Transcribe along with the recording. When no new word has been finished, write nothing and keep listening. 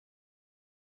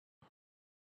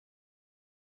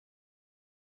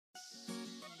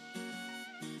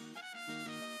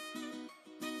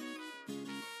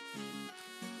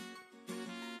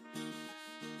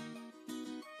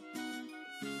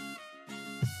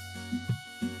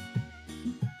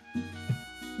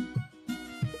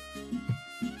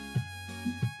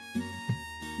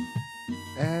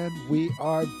And we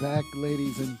are back,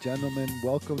 ladies and gentlemen.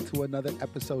 Welcome to another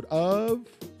episode of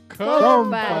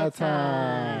Compa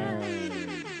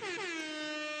Time.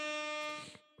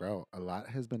 Bro, a lot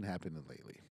has been happening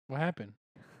lately. What happened?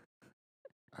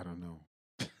 I don't know.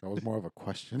 That was more of a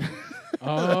question.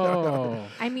 Oh,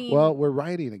 I mean, Well, we're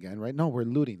rioting again, right? No, we're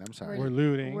looting. I'm sorry. we're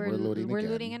looting. We're looting we're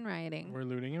again. looting and rioting. We're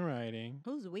looting and rioting.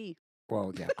 Who's we?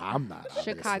 Well, yeah, I'm not.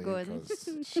 obviously, Chicagoans.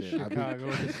 'cause shit, I'd be-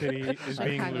 Chicago, the city is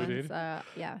being Chicagoans, looted.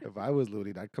 yeah. If I was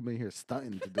looting, I'd come in here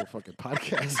stunting to do a fucking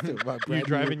podcast. with my You brand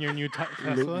driving new, your new Lu-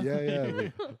 Tesla? Yeah, yeah.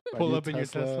 my Pull new up in your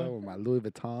Tesla. with my Louis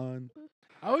Vuitton.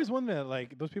 I always wonder that,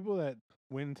 like, those people that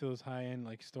went into those high-end,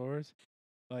 like, stores,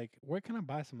 like, where can I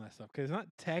buy some of that stuff? Because it's not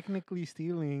technically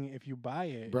stealing if you buy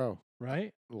it, Bro,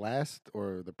 right? last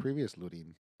or the previous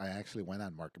looting, I actually went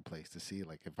on Marketplace to see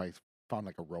like if I found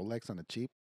like a Rolex on the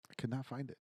cheap. I could not find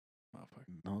it.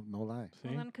 Motherfucker. No lie. See?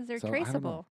 Well, then, because they're So, I don't know.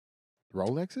 traceable.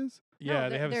 Rolexes? Yeah,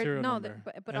 they have a serial no, number.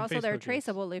 but And also they're Facebook is.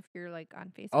 traceable if you're like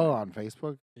on Facebook. Oh, on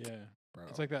Facebook? Yeah. Bro.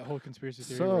 It's like that whole conspiracy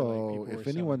theory. where, like, So, people were if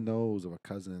anyone selling- knows of a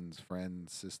cousin's friend,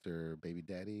 sister, baby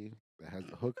daddy that has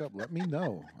a hookup, let me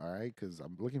know. All right, because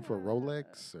I'm looking for a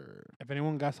Rolex or If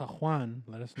anyone got a Juan,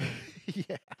 let us know.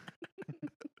 yeah.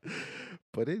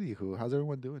 But anywho, how's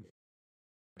everyone doing?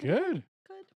 Good.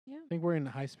 Good. Yeah. I think we're in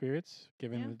high spirits,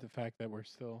 given Yeah. the fact that we're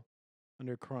still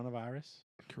under coronavirus.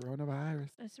 Coronavirus.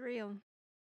 It's real.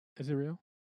 Is it real?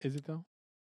 Is it though?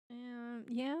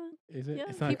 Yeah. Is it? Yeah.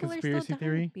 It's not a people are still conspiracy dying.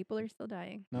 theory. People are still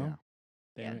dying. No. Yeah.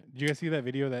 Damn Yeah. it! Did you guys see that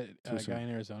video that Too soon. guy in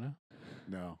Arizona?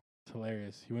 No. It's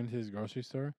hilarious. He went to his grocery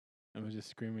store and was just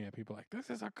screaming at people like, "This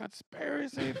is a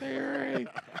conspiracy theory.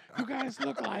 You guys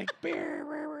look like beer."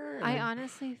 I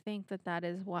honestly think that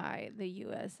is why the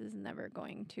U.S. is never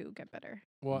going to get better.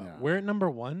 Well, Yeah. we're at number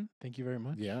 1. Thank you very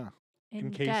much. Yeah. In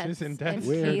cases, in deaths.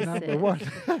 We're number one.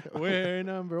 We're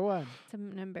number 1. It's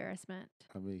an embarrassment.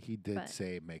 I mean, he did But-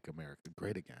 say "Make America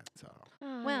Great Again," so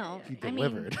Well, he I mean-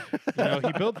 delivered. You know,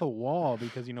 he built the wall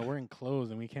because we're enclosed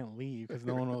and we can't leave because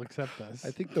no one will accept us.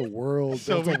 I think the world.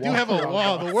 so. built We do have a around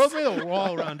wall. The us. world's made a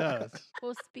wall around us.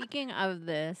 Well, speaking of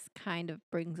this, kind of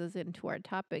brings us into our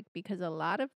topic because a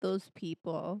lot of those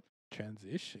people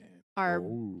Transition. are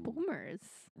Oh, boomers.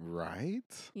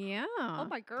 right? Yeah. Oh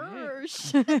my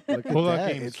gosh. Look at Pull out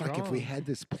that. game It's like if we strong. had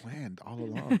this planned all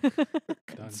along.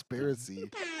 Conspiracy.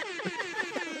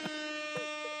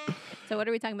 So what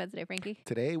are we talking about today, Frankie?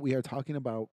 Today we are talking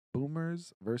about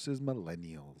boomers versus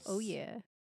millennials. Oh yeah.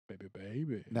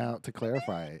 Baby. Now, to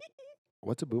clarify,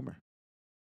 what's a boomer?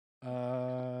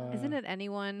 Isn't it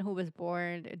anyone who was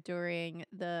born during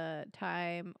the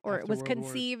time or After was World War-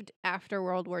 conceived after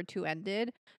World War II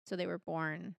ended? So they were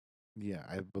born. Yeah,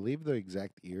 I believe the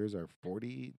exact years are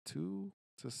 42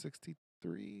 to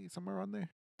 63, somewhere on there.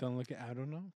 Don't look at. I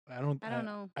don't know. I don't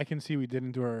know. I can see we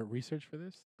didn't do our research for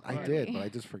this. I Yeah. did, but I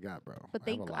just forgot, bro. But I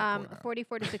have think a lot going on.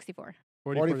 44 to 64.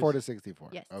 44 to 64.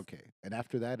 Yes. Okay. And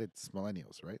after that, it's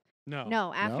millennials, right? No.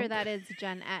 No, after No? that it's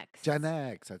Gen X. Gen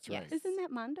X, that's Yes. right. Isn't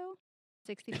that Mondo?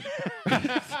 64.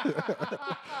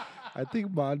 I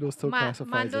think Mondo still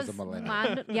classifies as a Mondo's-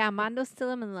 millennial. Mondo's still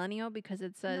a millennial because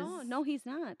it says No, he's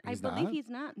not. I He's believe not? he's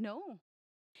not. No.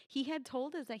 He had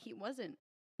told us that he wasn't.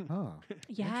 Huh.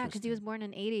 Yeah, because he was Interesting. born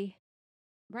in 80.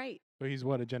 Right. So he's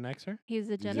what, a Gen Xer? He was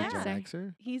a Gen He's a Xer. Gen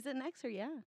Xer? He's an Xer, yeah.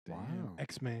 Wow.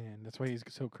 X-Man. That's why he's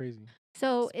so crazy.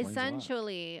 So Explains a lot.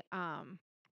 essentially,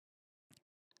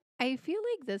 I feel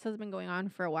like this has been going on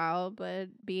for a while, but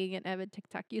being an avid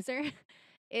TikTok user,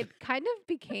 it kind of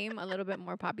became a little bit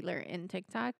more popular in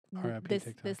TikTok. R.I.P. This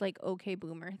TikTok. like okay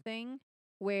boomer thing,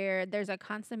 where there's a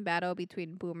constant battle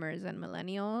between boomers and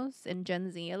millennials and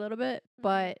Gen Z a little bit,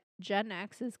 but Gen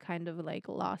X is kind of like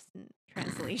lost in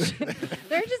translation.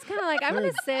 They're just kind of like, I'm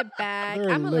gonna sit back. they're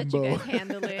in I'm gonna let you limbo. guys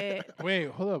handle it. Wait,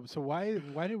 hold up. So why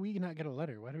did we not get a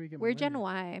letter? Why did we get? We're Gen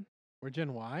millennial? Y, We're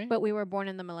Gen Y. but we were born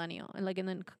in the millennial, and like in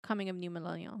the coming of new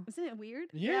millennial. Isn't it weird?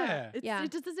 Yeah. Yeah.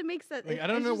 It just doesn't make sense. Like, I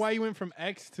don't know why you went from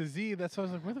X to Z. That's why I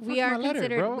was like, where the fuck's We are my letter,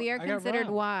 considered. bro? We are I got considered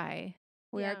robbed. Y.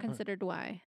 We are Yeah. considered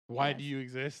Y. Why Yes. do you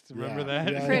exist? Remember Yeah,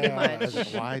 that? yeah, Pretty yeah.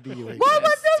 much. Why do you exist? What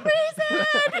was the reason?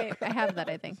 Wait, I have that.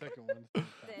 I think. Second one.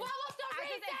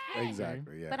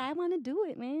 Exactly, yeah. But I want to do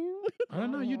it, man. I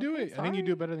don't know. You do Okay, it. I think you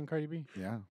do it sorry. better than Cardi B.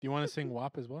 yeah. Do you want to sing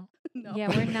WAP as well? No. Yeah,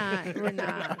 we're not. We're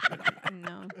not.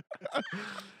 No,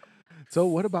 So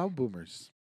what about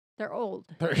boomers? they're old.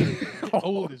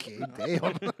 Old is okay,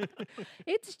 not- damn.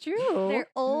 It's true. They're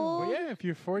Well, old. yeah, if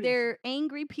you're 40, They're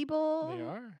angry people. they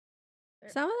are.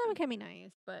 Some of them can be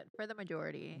nice, but for the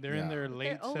majority, They're in Yeah. their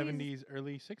late always- 70s,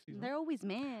 early 60s. They're always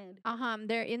mad.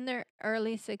 they're in their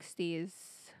early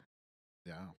 60s,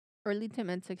 Yeah. early to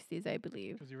mid 60s, I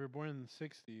believe. Because you were born in the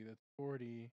 60s, that's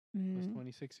 40. That's Mhm.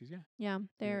 2060s, yeah. Yeah,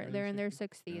 they're early they're in their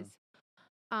 60s.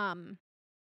 60s.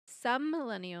 Some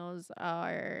millennials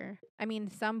are, I mean,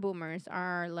 some boomers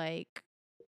are like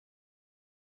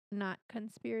not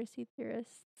conspiracy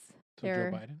theorists. So Joe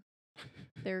They're Biden.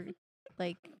 they're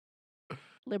like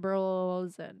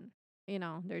liberals, and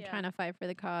they're Yeah. trying to fight for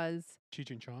the cause.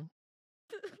 Cheech and Chong.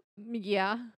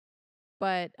 Yeah.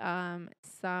 But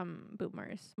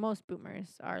most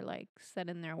boomers are like set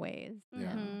in their ways.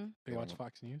 Yeah. Mhm. They They watch don't-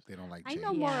 Fox News. They don't like I change.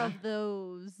 know more Yeah. of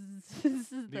those.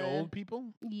 This is The old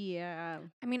people. Yeah.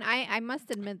 I mean, I must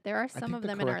admit there are I some think of the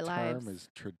them in our correct lives. term is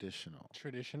traditional.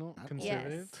 Traditional, not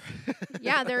conservative. Yes.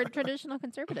 Yeah, they're traditional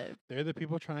conservative. They're the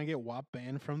people trying to get WAP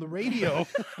banned from the radio.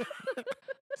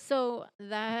 So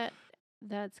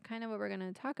that's kind of what we're going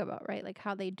to talk about, right? Like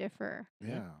how they differ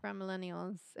Yeah. from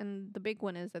millennials. And the big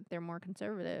one is that they're more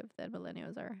conservative than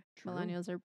millennials are. True. Millennials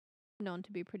are known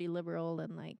to be pretty liberal,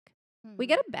 and like we Mhm.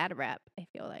 get a bad rap, I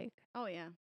feel like. Oh yeah.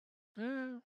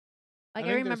 Yeah. Like I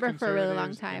think there's remember for a really long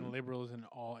conservatives and time. liberals in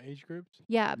all age groups.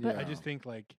 Yeah, but I Yeah. just think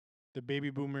like the baby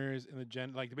boomers and the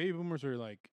baby boomers are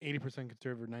like 80%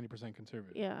 conservative, 90%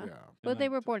 conservative. yeah. Yeah. But they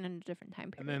like, were born in a different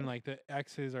time period. And then like the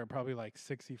X's are probably like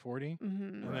 60-40.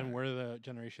 Mhm. And then we're the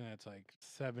generation that's like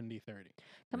 70-30.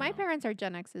 So my Yeah. parents are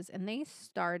Gen X's, and they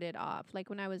started off like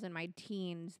when I was in my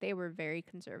teens. They were very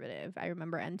conservative. I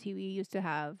remember MTV used to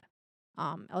have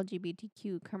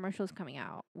LGBTQ commercials coming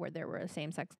out where there were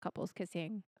same-sex couples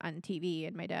kissing on TV,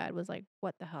 and my dad was like,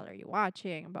 "What the hell are you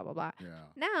watching?" and blah blah blah. Yeah.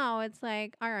 Now it's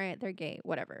like, all right, they're gay,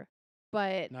 whatever.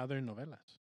 But Now they're in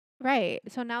novelas. right,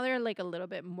 so now they're like a little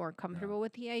bit more comfortable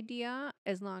with the idea,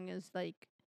 as long as like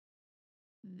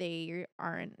they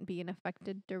aren't being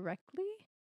affected directly.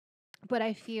 But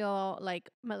I feel like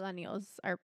millennials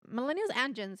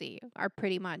and Gen Z are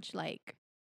pretty much like,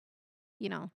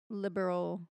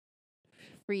 liberal,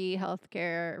 free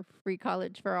healthcare, free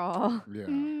college for all. Yeah.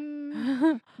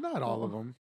 Mm. Not all of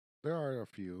them. There are a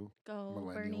few Go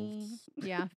Bernie. millennials.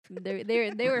 Yeah,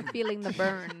 they were feeling the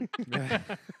burn,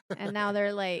 and now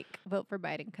they're like, vote for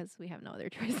Biden because we have no other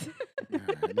choice. Yeah,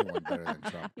 anyone better than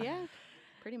Trump. Yeah.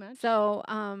 Pretty much. So,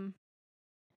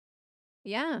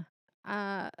 yeah.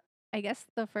 I guess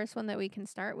the first one that we can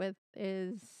start with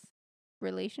is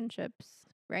relationships,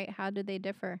 right? How do they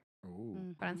differ, Ooh.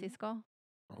 Mhm. Francisco?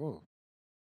 Oh,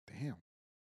 damn.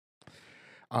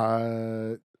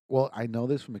 Well, I know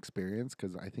this from experience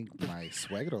because I think my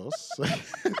suegros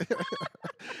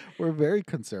were very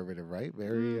conservative, right?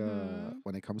 Very Mhm.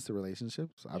 when it comes to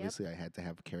relationships. Obviously, I had to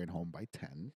have Karen home by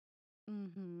 10.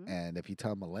 Mm-hmm. And if you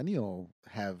tell a millennial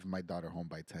have my daughter home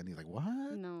by 10, he's like, "What?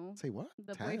 No. Say what?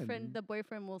 The 10?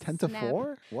 boyfriend will 10 to snap.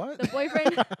 4? What? The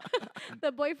boyfriend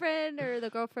the boyfriend or the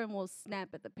girlfriend will snap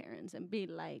at the parents and be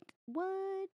like,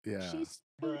 "What? Yeah. She's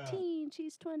Bruh. 18,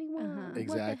 she's 21. Uh-huh. Exactly,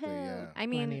 What the hell?" yeah. I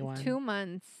mean,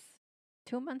 21.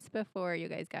 2 months before you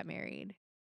guys got married,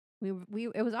 we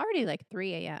it was already like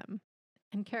 3 a.m.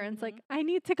 And Karen's like, "I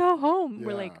need to go home."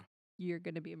 We're like, Yeah. "You're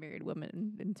gonna be a married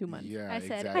woman in 2 months." Yeah, I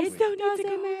said, exactly. I still need to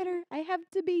go matter. I have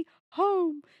to be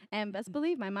home. And best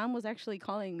believe my mom was actually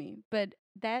calling me. But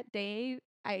that day,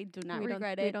 I do not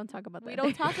regret We it. don't talk about that. We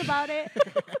don't talk about it.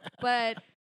 But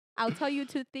I'll tell you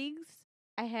two things.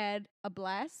 I had a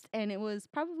blast, and it was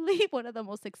probably one of the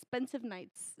most expensive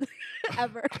nights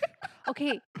ever.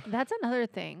 Okay, that's another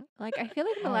thing. Like, I feel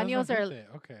like Oh, that was my millennials are. birthday.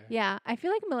 Okay. Yeah, I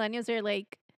feel like millennials are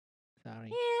like,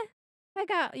 Sorry. I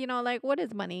got, like, what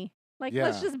is money? Like,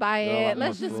 let's Yeah, just buy they're a lot it.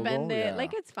 Let's more just frugal, spend it. yeah.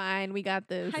 Like, it's fine. We got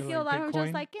this. I Is it feel a like lot of them Bitcoin?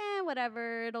 just like,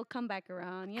 whatever. It'll come back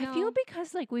around. You know? I feel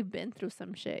because, like, we've been through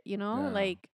some shit, Yeah.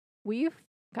 Like, we've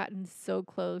gotten so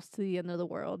close to the end of the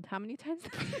world. How many times?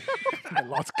 I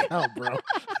lost count, bro.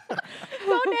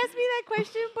 Don't ask me that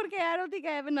question porque I don't think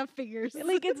I have enough figures.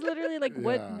 Like, it's literally like,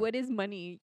 Yeah. what is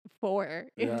money for?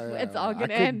 Yeah, It's yeah. all I gonna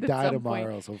could end die at some point.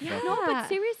 tomorrow. So Yeah. fuck No, it. but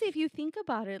seriously, if you think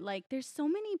about it, like there's so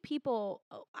many people.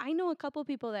 I know a couple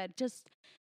people that just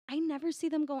I never see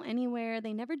them go anywhere.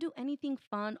 They never do anything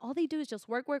fun. All they do is just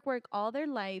work, work, work all their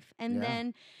life, and Yeah.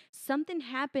 then something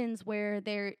happens where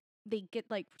they get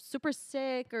like super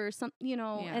sick or something,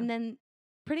 Yeah. and then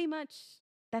pretty much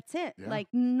that's it. Yeah, Like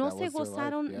no that se was their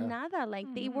life, gozaron yeah. nada. Like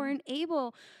they Mhm. weren't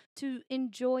able to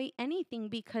enjoy anything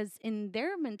because in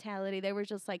their mentality they were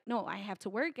just like, no, I have to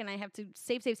work and I have to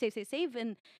save, save, save, save, save,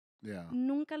 and Yeah.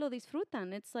 nunca lo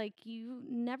disfrutan. It's like you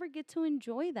never get to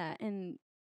enjoy that, and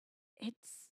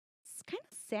it's kind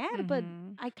of sad, but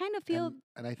Mhm. I kind of feel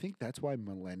And I think that's why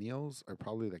millennials are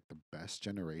probably like the best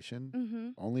generation, mm-hmm,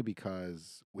 only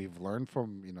because we've learned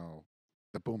from,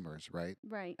 the boomers, right?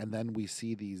 right. And then we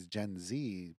see these Gen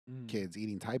Z Mm. kids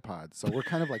eating Tide Pods. So we're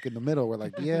kind of like in the middle. We're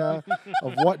like, yeah,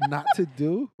 of what not to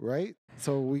do, right?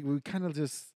 So we kind of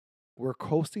just we're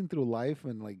coasting through life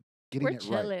and like getting We're it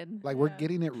right. chilling. Like we're Yeah.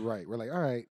 getting it right. We're like, all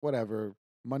right, whatever,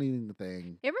 money in the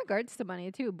thing. In regards to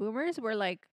money too, boomers were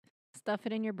like, stuff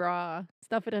it in your bra,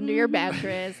 stuff it under your Mhm.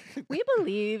 mattress. We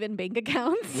believe in bank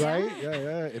accounts. Right?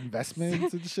 Yeah.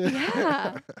 Investments and shit.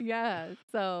 Yeah. Yeah.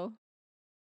 So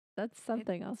that's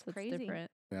something else it's that's crazy.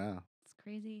 different. Yeah. It's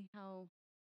crazy how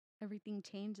everything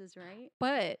changes, right?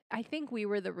 But I think we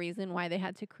were the reason why they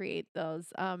had to create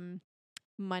those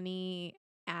money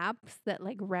apps that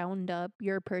like round up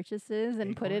your purchases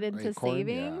and put it Acorn? into Acorn, yeah.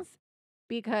 savings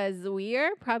because we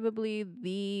are probably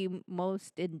the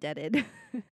most indebted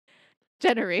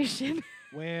generation.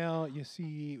 Well, you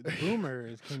see, the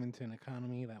boomers came into an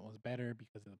economy that was better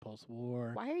because of the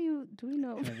post-war. Why are you doing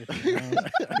no? and everything else.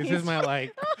 This is my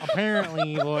like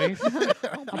apparently voice.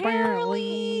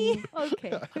 Apparently.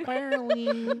 Okay. Apparently.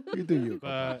 You do you.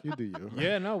 But- You do you.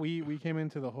 Yeah, no, we came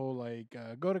into the whole like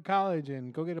go to college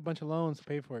and go get a bunch of loans to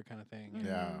pay for it kind of thing. And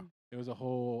Yeah. Mhm. it was a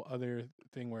whole other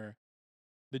thing where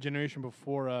the generation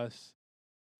before us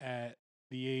at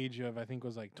the age of I think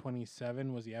was like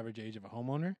 27 was the average age of a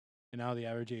homeowner, and now the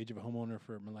average age of a homeowner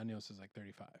for millennials is like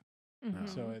 35. Mhm.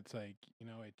 So it's like, you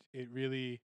know, it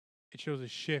really it shows a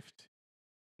shift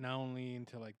not only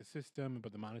into like the system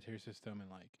but the monetary system. And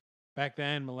like back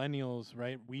then millennials,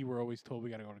 right, we were always told we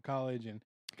got to go to college and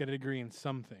get a degree in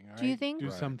something, all right? Do you think- do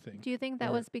Right. something? Do you think that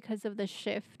Or- was because of the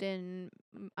shift in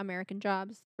American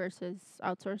jobs versus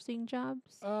outsourcing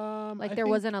jobs? Like I there think-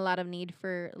 wasn't a lot of need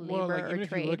for labor well, like or even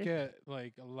if you look trade. at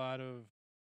like a lot of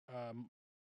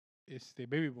it's the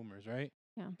baby boomers, right?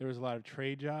 Yeah. There was a lot of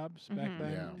trade jobs back Mhm.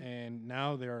 then, Yeah. and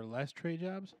now there are less trade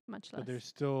jobs, Much less. but there's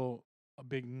still a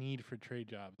big need for trade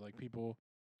jobs. Like people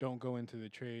don't go into the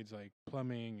trades like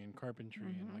plumbing and carpentry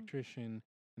and Mhm. electrician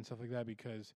and stuff like that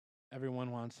because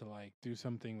everyone wants to like do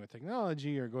something with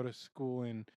technology or go to school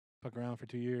and fuck around for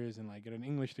 2 years and like get an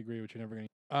English degree, which you're never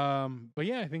gonna. But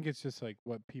yeah, I think it's just like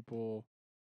what people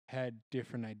had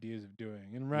different ideas of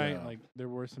doing. And right, Yeah. like there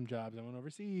were some jobs that went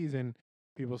overseas and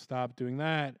people stopped doing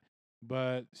that.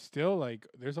 But still, like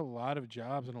there's a lot of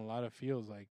jobs in a lot of fields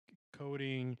like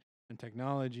coding and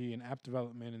technology and app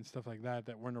development and stuff like that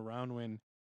that weren't around when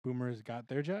boomers got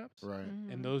their jobs. Right.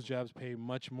 Mhm. And those jobs pay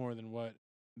much more than what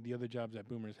the other jobs that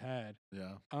boomers had.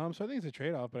 Yeah. So I think it's a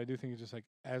trade off, but I do think it's just like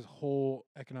as whole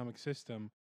economic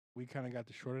system, we kind of got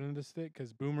the short end of the stick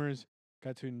because boomers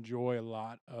got to enjoy a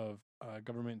lot of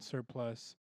government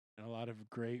surplus and a lot of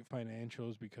great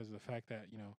financials because of the fact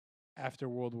that, you know, after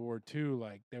World War II,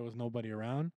 like there was nobody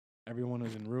around. Everyone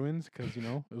was in ruins because, you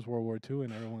know, it was World War II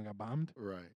and everyone got bombed.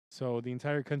 Right. So the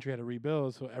entire country had to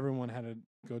rebuild. So everyone had to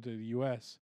go to the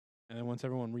U.S. And then once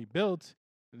everyone rebuilt,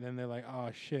 then they're like,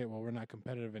 oh, shit, well, we're not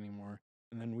competitive anymore.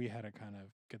 And then we had to kind of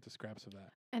get the scraps of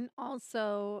that. And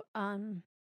also, oh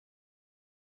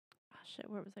shit,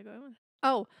 where was I going with?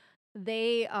 Oh,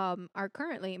 they are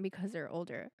currently, because they're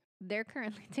older, they're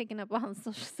currently taking up all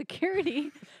Social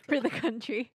Security for the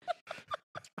country.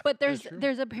 But That's true.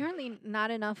 there's apparently not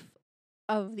enough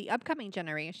of the upcoming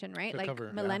generation, right? To Like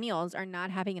cover, yeah. millennials are not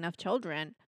having enough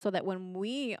children, so that when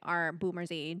we are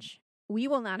boomers' age, we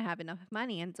will not have enough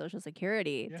money in Social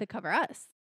Security Yeah. to cover us.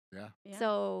 Yeah. Yeah.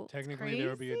 So Technically, there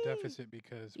would be a crazy. deficit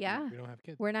because Yeah. we don't have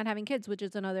kids. we're not having kids, which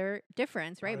is another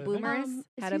difference, right? Part of the thing. Boomers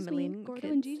had a excuse me, million Gordo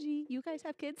kids. and Gigi, you guys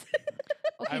have kids?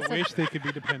 Okay, I so wish they could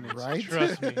be dependents. Right?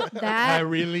 Trust me. I that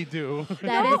really do. that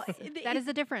No, is it- that is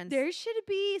the difference. There should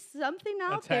be something a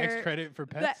out tax there. credit for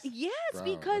that- pets. yes, Bro,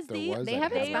 if because there they was, they I'd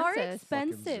have they are expenses. Fucking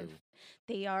expensive. zoo.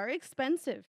 They are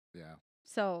expensive. Yeah.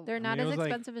 So They're I not mean, it as was like-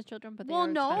 expensive as children, but they well, are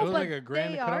no, It was but like a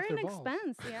grand they to cut are off an their balls.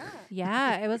 expense. Yeah.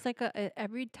 Yeah, it was like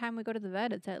every time we go to the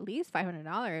vet, it's at least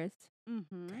 $500.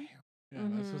 Mm-hmm. Damn. Yeah,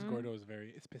 that's just Mhm. Gordo is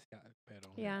very especial. Pero.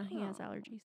 Yeah, he has Aw.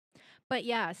 allergies. But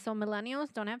yeah, so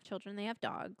millennials don't have children, they have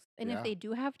dogs. And Yeah. if they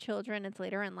do have children, it's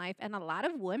later in life. And a lot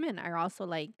of women are also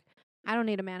like, I don't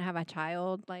need a man to have a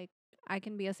child. Like, I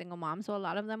can be a single mom. So a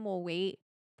lot of them will wait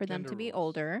for them Gender to be roles.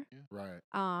 older, Right.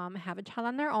 have a child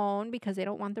on their own because they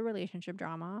don't want the relationship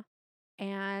drama.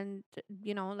 And,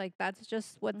 you know, like that's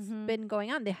just what's Mhm. been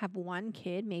going on. They have one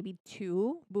kid, maybe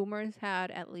two. Boomers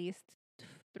had at least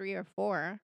 3 or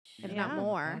 4, if not Yeah.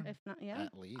 more. If not, yeah.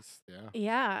 At least. Yeah.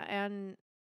 Yeah, and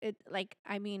it like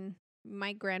I mean,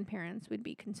 my grandparents would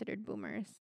be considered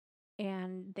boomers,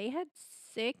 and they had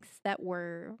 6 that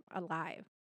were alive,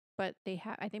 but they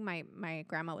had I think my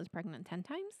grandma was pregnant 10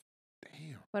 times,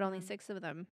 Damn. but only Mm. 6 of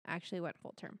them actually went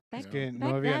full term. Back, It's Yeah. getting back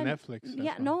no via then, Netflix. that's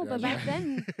yeah, why. no, but Yeah, back yeah.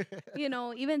 then, you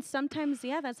know, even sometimes,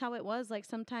 yeah, that's how it was. Like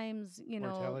sometimes, you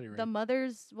know, Mortality the rate.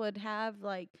 mothers would have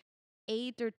like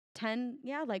 8 or 10,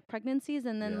 yeah, like pregnancies,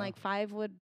 and then Yeah. like 5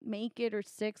 would make it, or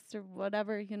 6 or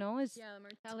whatever, it's Yeah, the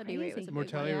mortality rate was crazy. a big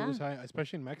Mortality one. rate was high,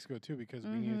 especially in Mexico too, because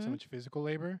we needed so Mhm. much physical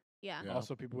labor. Yeah. Yeah.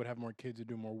 Also, people would have more kids to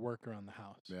do more work around the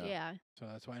house. Yeah. Yeah. So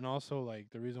that's why. And also, like,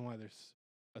 the reason why there's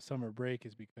a summer break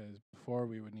is because before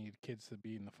we would need kids to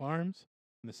be in the farms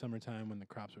in the summertime when the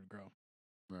crops would grow.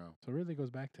 Yeah. So it really goes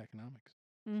back to economics.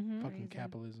 Mm-hmm. Fucking Crazy.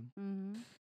 capitalism. Mhm.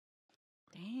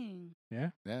 Dang.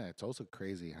 Yeah, it's also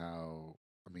crazy how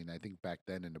I think back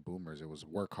then in the boomers it was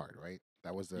work hard, right?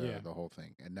 That was Yeah. the whole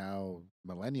thing. And now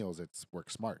millennials it's work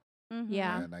smart. Mhm.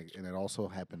 Yeah. And it also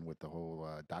happened with the whole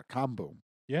 .com boom.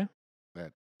 Yeah.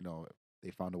 That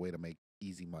they found a way to make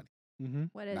easy money. Mm-hmm.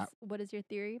 What is your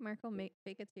theory, Marco?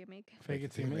 Fake it till you make. Fake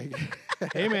it till you make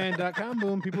it. Hey man, .com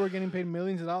boom. People were getting paid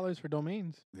millions of dollars for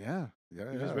domains. Yeah, You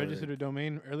yeah. just registered a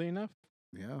domain early enough.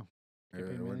 Yeah, Get it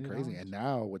paid went millions of crazy. dollars. And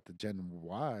now with the Gen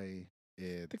Y,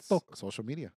 it's TikTok. social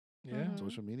media. Yeah. Mhm.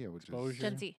 Social media, which Exposure. is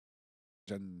Gen Z,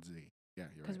 Gen Z. Yeah,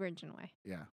 you're because right. we're Gen Y.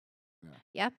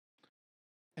 Yeah.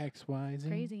 X, Y, Z.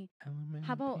 Crazy.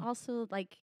 How about also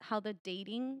like how the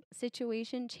dating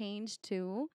situation changed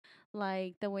too?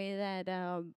 Like the way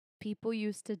that people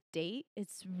used to date.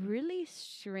 It's really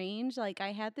strange. Like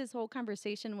I had this whole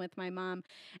conversation with my mom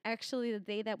actually the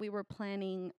day that we were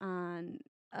planning on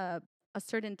a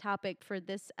certain topic for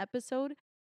this episode.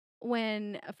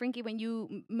 When Frankie, when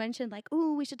you mentioned like,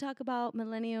 "Oh, we should talk about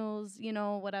millennials,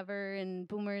 whatever, and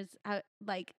boomers,"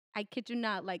 I kid you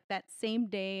not, like that same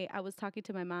day I was talking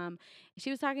to my mom. She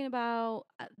was talking about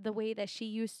the way that she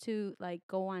used to like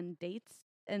go on dates,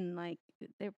 and like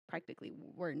there practically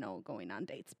were no going on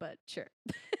dates, but sure.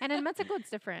 And in Mexico,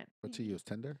 it's different. What you use,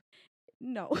 Tinder?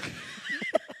 No.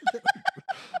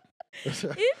 It's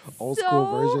It's old school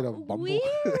version so of Bumble.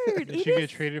 weird. Did It she get is-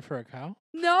 traded for a cow?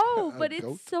 No, A but it's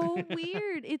goat? so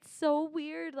weird. It's so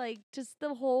weird. Like just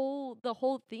the whole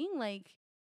thing. Like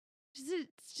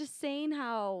it's just saying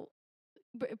how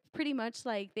pretty much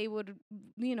like they would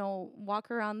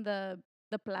walk around the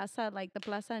plaza. Like the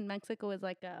plaza in Mexico is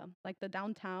like the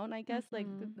downtown, I guess. Like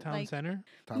Mhm. Town like center?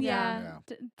 Town yeah,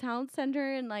 center, town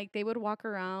center, and like they would walk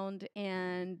around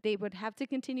and they would have to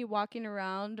continue walking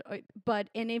around,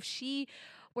 and if she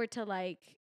were to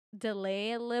like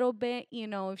delay a little bit,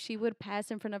 if she would pass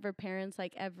in front of her parents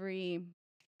like every,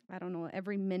 I don't know,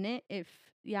 every minute, if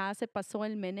ya se pasó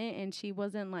el minute and she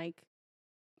wasn't like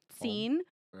Home. seen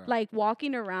Yeah. like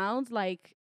walking around,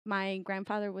 like my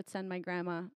grandfather would send my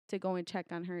grandma to go and check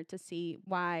on her to see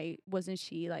why wasn't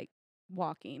she like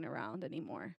walking around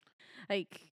anymore.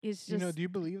 Like it's just Do you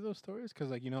believe those stories? Because,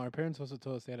 like, our parents also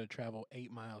told us they had to travel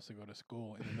 8 miles to go to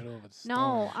school in the middle of a storm.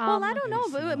 No. well, I don't in know,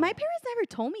 the but my snow. parents never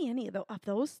told me any of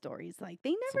those stories. Like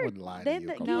they never. Someone lied they, to you.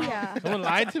 they- come No. on. Yeah. Someone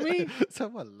lied to me?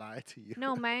 Someone lied to you.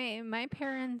 No, my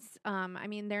parents. I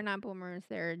mean, they're not boomers.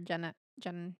 They're Gen.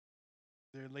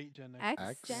 They're late Gen X.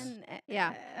 X. Gen.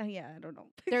 Yeah. Yeah. I don't know.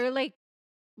 They're like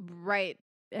right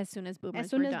as soon as boomers. As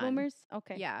soon were as done. boomers.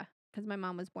 Okay. Yeah, because my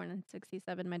mom was born in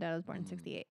 '67. My dad was born in Mm.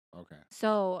 '68. Okay.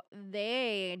 So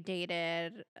they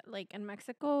dated like in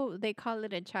Mexico. They call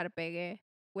it a charpegue,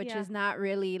 which Yeah. is not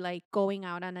really like going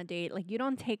out on a date. Like you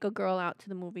don't take a girl out to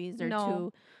the movies or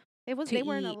No. It was to they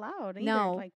weren't eat. allowed either.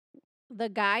 No. Like the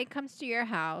guy comes to your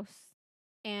house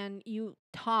and you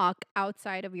talk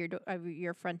outside of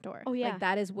your front door. Oh, yeah. Like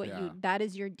that is what Yeah. that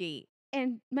is your date.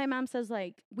 and my mom says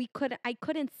like I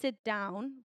couldn't sit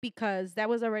down because that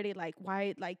was already like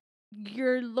why like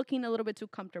you're looking a little bit too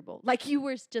comfortable. Like you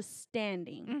were just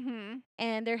standing. Mm-hmm.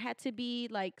 And there had to be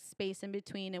like space in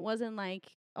between. It wasn't like,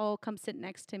 oh, come sit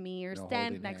next to me or No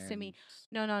stand holding next to me.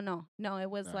 hands. No, it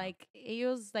was No. like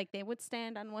they would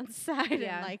stand on one side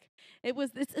Yeah. and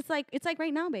like it's like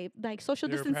right now, babe. Like social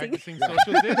They were distancing. practicing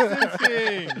social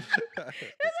distancing.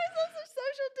 It's like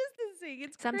social distancing.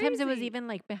 It's Sometimes it was crazy. even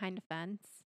like behind a fence.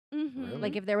 Mhm. Really?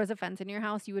 Like if there was a fence in your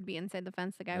house, you would be inside the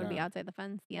fence. The guy would be Yeah. outside the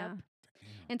fence. Yep. Yeah. Damn.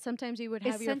 And sometimes you would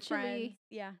have your friends. Essentially-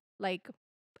 Yeah. Like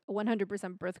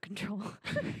 100% birth control.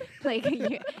 Like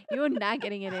you're not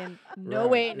getting it in. No Right,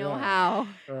 way, no yeah.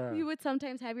 how. You would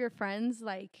sometimes have your friends,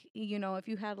 like, if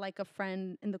you had like a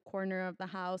friend in the corner of the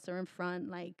house or in front,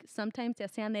 like sometimes te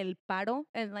hacían el paro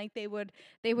and like they would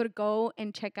go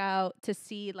and check out to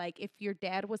see like if your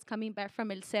dad was coming back from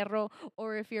el cerro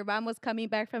or if your mom was coming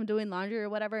back from doing laundry or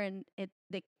whatever. And if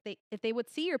they would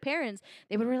see your parents,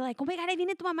 they would be like, oh my God, ahí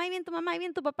viene tu mamá, ahí viene tu mamá, ahí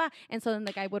viene tu papá. And so then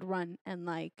the guy would run and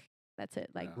like, that's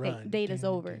it. Like Yeah. date is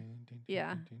over.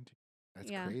 Yeah. That's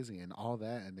Yeah. crazy, and all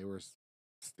that, and they were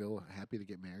still happy to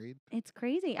get married, It's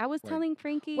crazy. I was Like, telling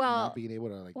Frankie. Well, not being able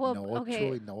to like well, know okay.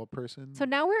 truly know a person. So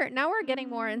now we're getting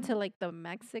more into Mm. like the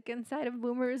Mexican side of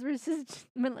boomers versus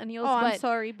millennials. Oh, I'm but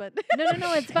sorry, but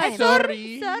no, it's fine.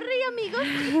 Sorry. sorry,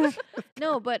 amigos.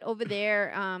 No, but over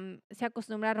there, se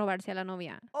acostumbra a robarse a la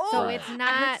novia. Oh, So Right. it's I heard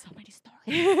not. so many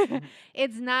stories.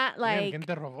 It's not Damn, like. ¿quién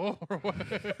te robó? or what?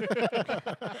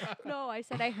 No, I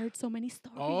said I heard so many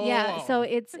stories. Oh. Yeah, so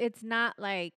it's not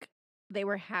like they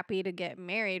were happy to get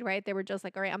married, right? They were just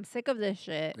like, all right, I'm sick of this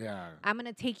shit. Yeah. I'm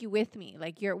gonna take you with me.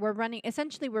 Like we're running.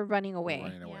 Essentially, we're running away.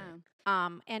 Running away. Yeah.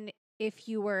 And if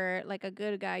you were like a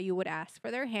good guy, you would ask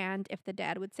for their hand. If the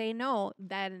dad would say no,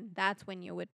 then that's when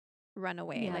you would run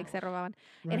away. Yeah. Like se robaban.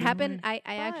 It Running happened. away.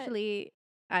 I But- actually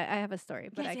I have a story,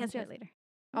 but Yes, I can yes, share yes. it later.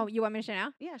 Oh, you want me to share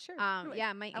now? Yeah, sure. Do it.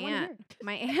 Yeah, my I wanna hear aunt. it.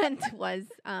 My aunt was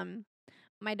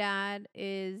my dad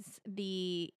is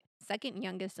the second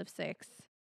youngest of 6.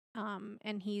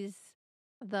 And he's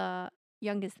the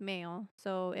youngest male.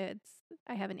 So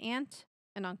I have an aunt,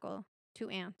 an uncle, 2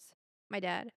 aunts, my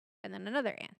dad, and then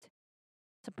another aunt.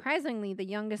 Surprisingly, the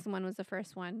youngest one was the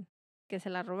first one que se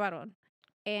la robaron.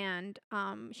 And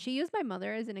she used my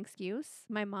mother as an excuse.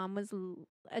 My mom was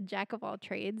a jack of all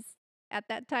trades at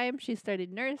that time. She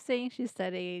studied nursing, she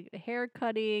studied hair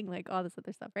cutting, like all this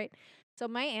other stuff, right? So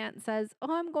my aunt says,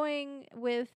 "Oh, I'm going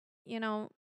with,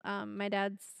 my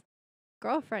dad's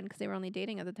girlfriend because they were only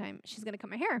dating at the time. She's going to cut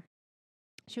my hair."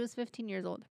 She was 15 years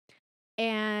old.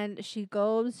 And she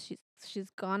goes, she's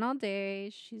gone all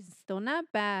day. She's still not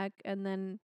back. And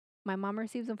then my mom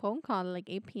receives a phone call at like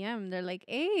 8 p.m. They're like,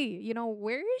 "Hey,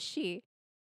 where is she?"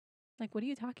 Like, what are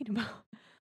you talking about?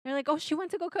 They're like, "Oh, she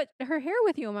went to go cut her hair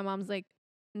with you." And my mom's like,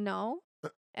 "No."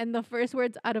 And the first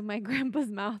words out of my grandpa's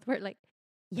mouth were like,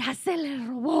 "Ya se le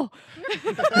robó."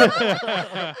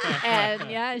 And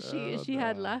yeah, she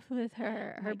had no. left with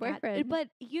her My God. boyfriend. But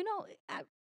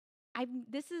I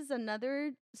this is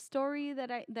another story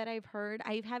that I've heard.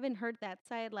 I haven't heard that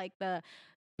side. Like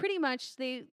pretty much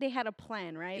they had a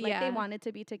plan, right? Like they Yeah. wanted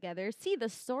to be together. See, the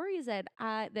stories that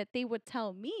they would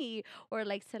tell me or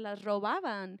like se las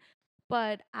robaban,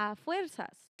 but a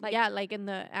fuerzas. Like yeah, like in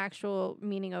the actual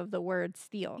meaning of the word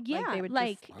steal. yeah, Like they would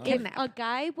like just if kidnap. a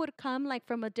guy would come like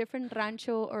from a different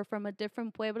rancho or from a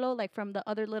different pueblo, like from the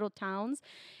other little towns,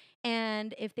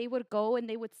 and if they would go and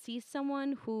they would see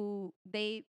someone who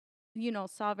they,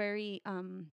 saw very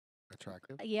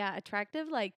Attractive. attractive,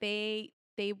 like they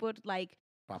would like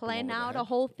Pop 'em plan over the out a head.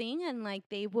 whole thing and like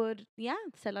they would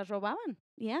se las robaban.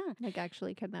 Yeah. Like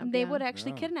actually kidnap. They yeah. would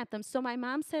actually Yeah. kidnap them. So my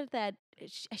mom said that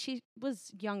she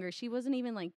was younger. She wasn't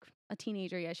even like a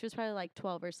teenager yet. She was probably like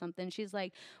 12 or something. She's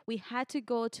like, we had to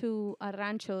go to a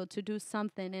rancho to do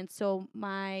something. And so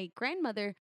my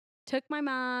grandmother took my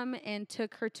mom and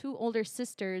took her 2 older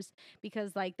sisters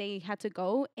because like they had to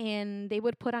go and they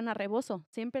would put on a rebozo.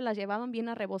 Siempre las llevaban bien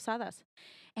arrebosadas.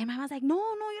 And my mom's like, no,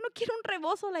 yo no quiero un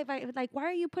rebozo. Like, why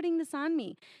are you putting this on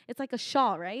me? It's like a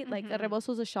shawl, right? Like a Mhm.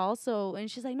 rebozo is a shawl. So, and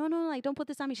she's like, no, like don't put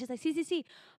this on me. She's like, sí,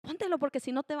 póntelo porque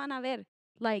si no te van a ver.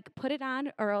 Like put it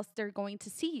on or else they're going to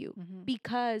see you. Mhm.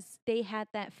 Because they had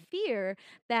that fear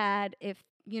that if,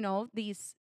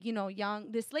 these,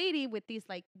 this lady with these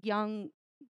like young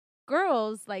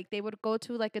girls, like they would go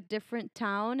to like a different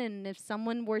town and if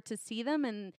someone were to see them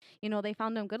and, they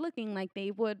found them good looking, like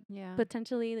they would Yeah.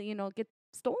 potentially, get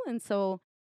stolen. So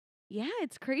yeah,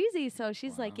 it's crazy. So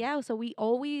she's like, Wow. yeah, so we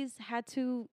always had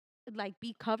to like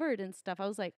be covered and stuff. I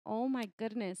was like, oh my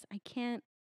goodness, I can't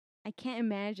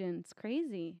imagine. It's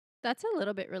crazy. That's a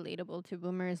little bit relatable to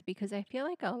boomers because I feel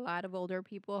like a lot of older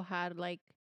people had like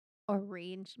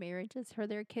arranged marriages for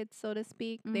their kids, so to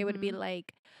speak. They would be Mhm.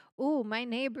 like, "Oh, my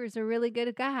neighbor's a really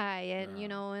good guy," and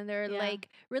Yeah. and they're Yeah. like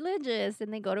religious,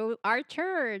 and they go to our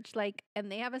church, like,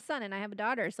 and they have a son, and I have a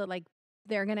daughter, so like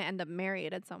they're gonna end up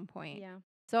married at some point. Yeah.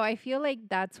 So I feel like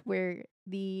that's where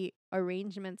the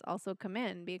arrangements also come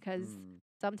in because Mm.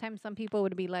 sometimes some people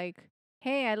would be like,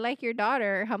 "Hey, I like your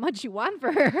daughter. How much you want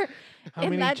for her?" How and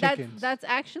many that's chickens? that's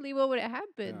actually what would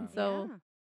happen. Yeah. So Yeah.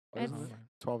 What is It's- it?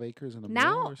 12 acres and a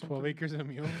Now- mule or 12 something? acres and a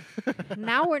mule.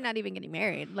 now we're not even getting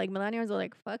married. Like millennials are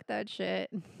like, "Fuck that shit.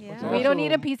 Yeah. We don't need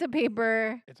a Also- piece of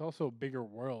paper." It's also a bigger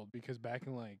world because back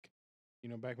in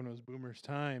back when it was boomers'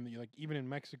 time, like even in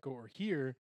Mexico or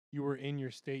here, you were in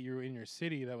your state, you were in your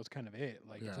city. That was kind of it.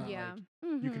 Like it's Yeah. not Yeah.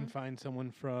 like you can Mhm. find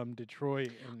someone from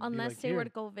Detroit and be Unless like, they "Here," were to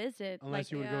go visit. unless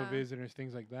like, you would yeah. go visit or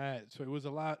things like that. So it was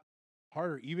a lot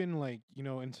harder. Even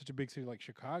in such a big city like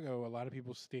Chicago, a lot of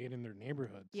people stayed in their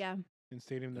neighborhoods. Yeah. And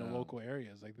stayed in their Yeah. local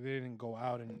areas. Like they didn't go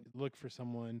out and look for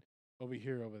someone over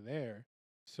here, over there.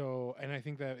 So, and I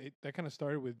think that that kind of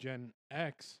started with Gen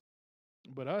X,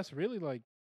 but us really like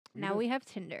We Now don't- we have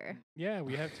Tinder. Yeah,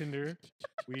 we have Tinder.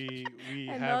 We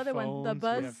have Another one, the phones,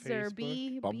 we have Buzz or Facebook.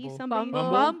 B Bumble. something.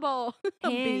 Bumble. Bumble. B.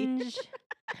 Hinge.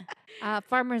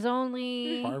 Farmers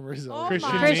Only. Farmers Oh only.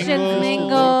 Christian my Christians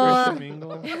Mingle.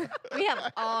 Mingle. Christian Mingle. We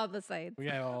have all the sites. We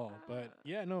have all, but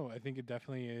yeah, no, I think it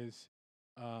definitely is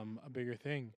a bigger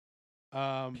thing.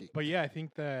 But yeah, I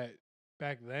think that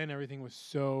back then everything was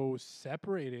so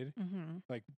separated. Mm-hmm.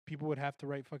 Like people would have to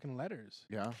write fucking letters.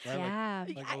 Yeah. Right? Yeah.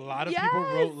 Like a lot of people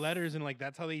wrote Yes. letters, and like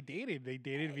that's how they dated. They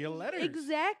dated via letters.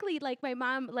 Exactly. Like my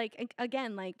mom, like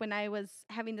again, like when I was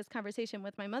having this conversation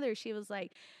with my mother, she was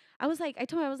like, I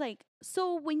told her, I was like,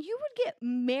 so when you would get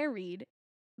married,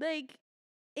 like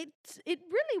it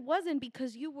really wasn't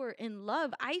because you were in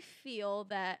love. I feel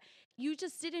that you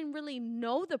just didn't really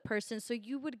know the person, so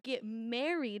you would get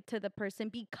married to the person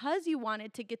because you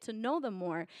wanted to get to know them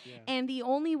more. Yeah. And the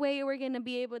only way we're going to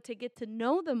be able to get to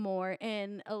know them more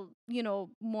and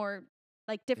more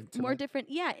like more Intimate. different,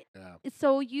 yeah. Yeah.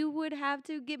 So you would have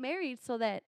to get married so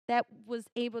that was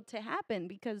able to happen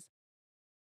because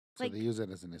So like, they use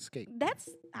it as an escape. that's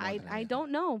more I than I anything.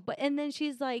 don't know. But and then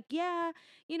she's like, yeah,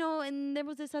 and there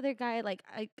was this other guy, like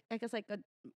I guess like a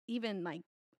even like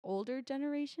older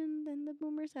generation than the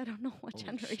boomers. I don't know what Holy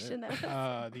generation shit. that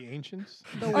was. The ancients.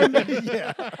 Or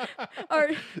Yeah. or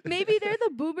maybe they're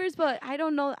the boomers, but I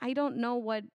don't know. I don't know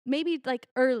what. Maybe like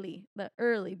the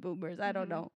early boomers. I don't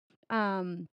Mhm.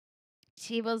 know.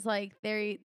 She was like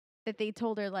they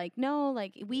told her like no,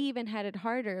 like we even had it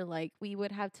harder. Like we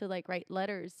would have to like write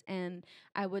letters, and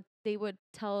they would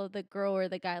tell the girl or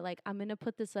the guy like I'm gonna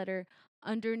put this letter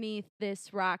underneath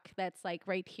this rock that's like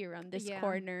right here on this Yeah.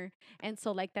 corner, and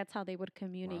so like that's how they would Wow.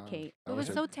 communicate. It was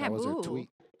her- so That was her taboo. tweet.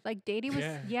 Like dating was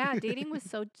Yeah. dating was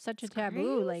such a It's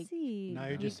taboo. Like crazy. Now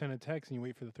you just send a text and you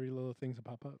wait for the 3 little things to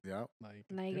pop up. Yeah. Like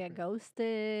it's now you get different.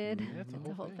 ghosted. Mhm. That's It's the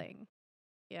a whole whole thing. thing.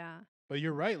 Yeah. But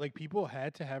you're right. Like people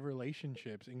had to have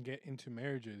relationships and get into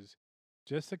marriages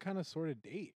just to kind of sort of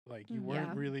date. Like you Mhm. weren't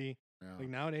Yeah. really Yeah. like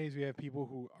nowadays we have people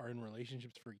who are in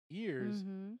relationships for years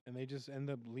Mm-hmm. and they just end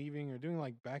up leaving or doing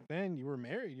like back then you were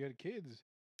married, you had kids.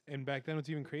 And back then what's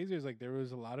even crazier is like there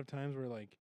was a lot of times where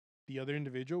like the other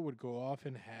individual would go off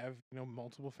and have,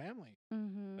 multiple family.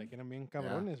 Mm-hmm. Like in a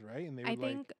cabrones, right? And they would I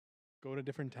think like go to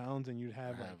different towns and you'd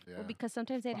have like yeah. Well, because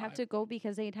sometimes they'd have Five. to go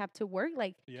because they'd have to work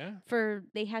like yeah.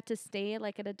 they had to stay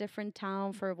like at a different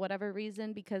town for whatever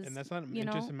reason because And that's not you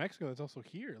just know in Mexico, that's also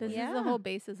here. this Like, Yeah. is the whole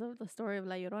basis of the story of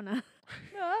La Llorona.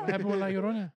 what happened with La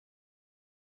Llorona?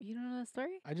 You don't know the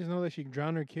story? I just know that she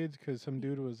drowned her kids because some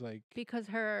dude was like, Because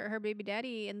her baby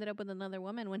daddy ended up with another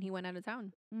woman when he went out of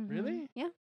town. Mhm. really? Yeah.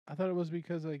 I thought it was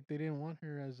because like they didn't want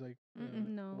her as like Mm-mm. a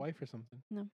No. wife or something.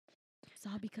 It's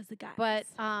all because the guys. But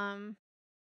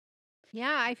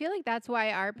yeah, I feel like that's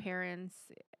why our parents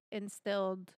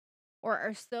instilled or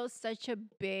are still such a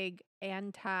big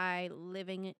anti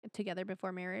living together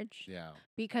before marriage Yeah.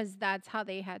 because that's how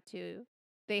they had to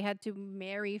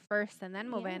marry first and then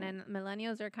move in, Yeah. and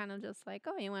millennials are kind of just like,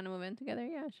 oh, you want to move in together?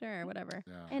 Yeah, sure, whatever.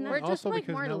 Yeah. And We're And just also like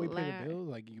because more now we pay la- the bills,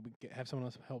 like you would have someone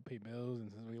else help pay bills, and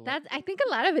since That's I think a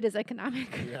lot of it is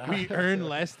economic. Yeah. we earn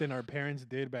less than our parents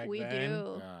did back We then.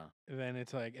 do. Yeah. Then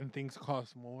it's like, and things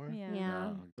cost more. yeah.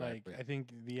 Yeah. Like Exactly. I think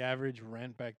the average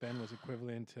rent back then was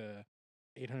equivalent to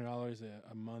 $800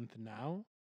 a month now.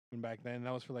 When back then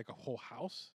that was for like a whole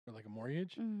house or like a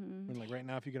mortgage. Mm-hmm. When like right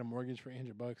now, if you get a mortgage for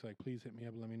 $800, like please hit me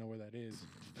up and let me know where that is.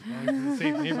 As long as it's a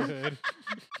safe neighborhood,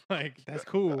 like that's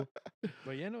cool.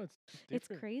 But yeah, no, it's It's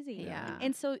different. crazy. Yeah.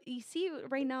 And so you see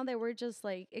right now that we're just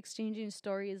like exchanging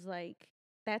stories, like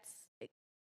that's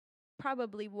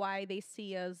probably why they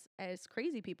see us as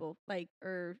crazy people, like,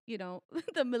 or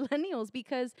the millennials,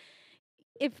 because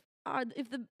if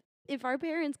our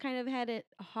parents kind of had it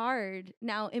hard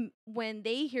now, when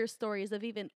they hear stories of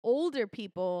even older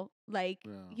people, like,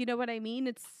 Yeah. you know what I mean?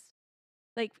 It's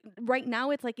like right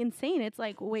now it's like insane. It's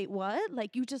like, wait, what?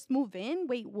 Like you just move in?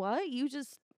 Wait, what? You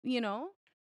just,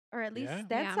 or at least Yeah.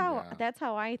 that's Yeah. how Yeah. that's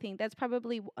how I think. That's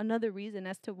probably another reason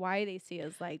as to why they see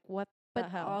us like, what the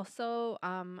But hell? also,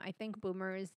 I think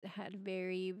boomers had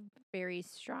very, very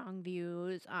strong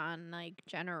views on like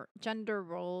gender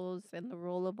roles and the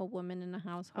role of a woman in a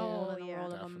household Oh, and the yeah. role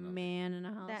of a Definitely. man in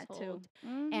a That household. too.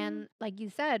 Mhm. And like you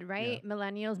said, right,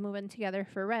 millennials move in together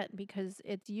for rent because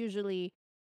it's usually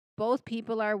both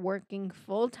people are working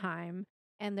full time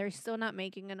and they're still not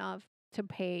making enough to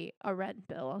pay a rent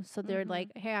bill. So they're Mhm.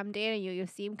 like, hey, I'm dating you. You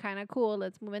seem kind of cool.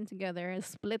 Let's move in together and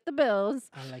split the bills.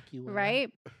 I like you,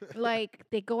 Right? Like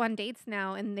they go on dates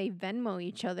now and they Venmo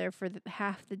each other for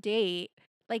half the date.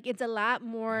 Like it's a lot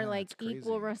more Yeah, like it's crazy.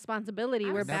 equal responsibility.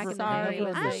 I'm Where back in the sorry. day, it was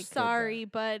never I'm like, understood sorry,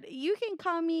 but you can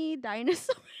call me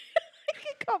dinosaur.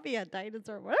 can call me a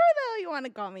dinosaur, whatever the hell you want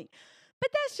to call me. But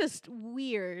that's just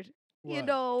weird. You What?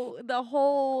 know, the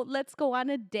whole let's go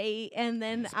on a date and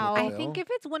then Split the I'll. I bill. think if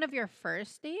it's one of your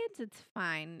first dates, it's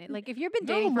fine. Like if you've been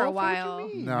No, dating for a Mofa, what you while. mean?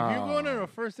 If you're going on No. a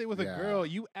first date with a Yeah. girl,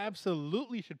 you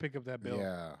absolutely should pick up that bill.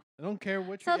 Yeah. I don't care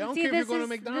what So you. I don't see, care if you're this going to is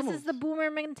McDonald's. this is the boomer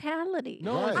mentality.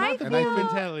 No, it's Right. not the And I boomer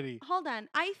think- mentality. Hold on.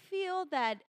 I feel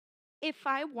that if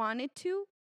I wanted to,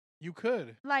 You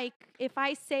could. like if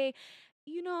I say,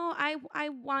 you know, I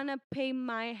want to pay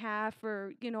my half,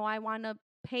 or you know, I want to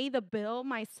pay the bill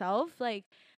myself, like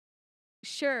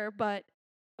sure, but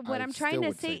what I I'm trying still to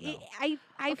would say no.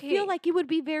 I Okay. feel like it would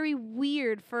be very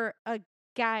weird for a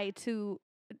guy to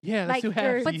Yeah, Like, let's do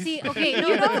or- half. But see, okay, you no,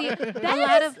 know, but see, that a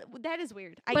lot is- of that is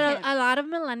weird. I but can't. a lot of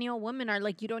millennial women are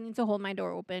like, you don't need to hold my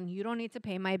door open. You don't need to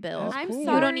pay my bill. That's I'm cool. You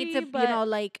sorry, don't need to, but you know,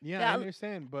 like Yeah, I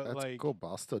understand, but That's like, cool, but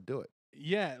I'll still do it.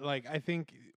 yeah, like I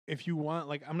think if you want,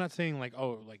 like, I'm not saying like,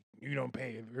 oh, like you don't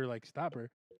pay if you're like stop her.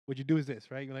 What you do is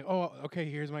this, right? You're like, oh, okay,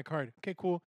 here's my card. Okay,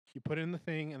 cool. You put it in the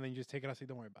thing, and then you just take it out. Say,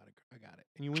 don't worry about it. I got it.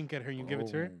 And you wink at her, and you give it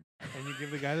to her, Oh. and you give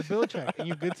the guy the bill check, and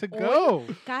you're good to Oy. go.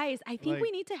 Guys, I think we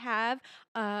Like- need to have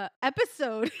a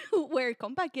episode where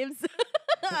compa gives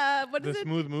what The is it?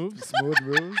 smooth moves, Smooth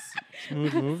moves.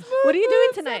 smooth moves. what are you doing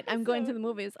Moves tonight? I'm going to episode. the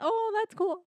movies. Oh, that's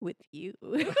cool. With you.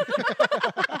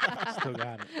 Still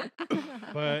got it.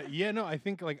 But yeah, no, I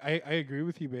think like I agree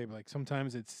with you, babe. Like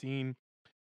sometimes it's seen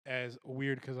as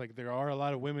weird because like there are a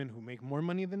lot of women who make more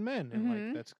money than men, and Mhm.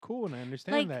 like that's cool, and I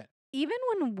understand Like, that. Even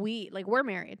when we're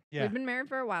married. Yeah. We've been married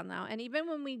for a while now. And even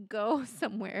when we go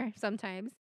somewhere,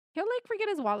 sometimes he'll like forget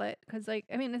his wallet. Cause like,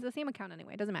 I mean, it's the same account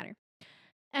anyway. It doesn't matter.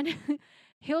 And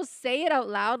he'll say it out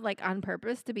loud, like on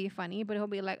purpose to be funny, but he'll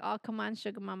be like, oh, come on,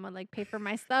 sugar mama, like pay for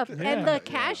my stuff. Yeah, And the yeah.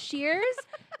 cashiers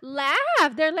laugh.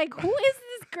 They're like, who is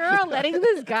this girl letting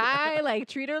this guy like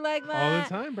treat her like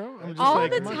that? All the time, bro. I'm just All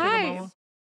like, the "Come on, sugar time. mama."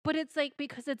 But it's like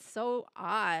because it's so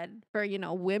odd for, you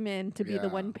know, women to be the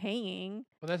Yeah. one paying.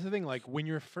 But that's the thing. Like when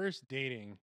you're first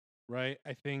dating, right?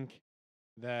 I think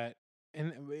that,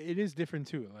 and it is different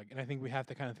too. Like, and I think we have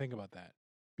to kind of think about that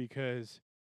because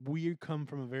we come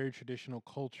from a very traditional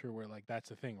culture where like that's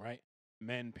the thing, right?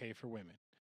 Men pay for women,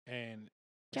 and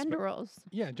Gender roles.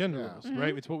 yeah, gender Yeah. roles,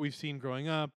 right? Mhm. It's what we've seen growing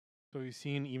up. So we've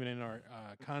seen even in our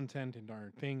content and our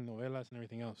thing, novelas and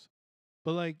everything else.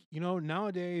 But like, you know,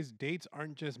 nowadays dates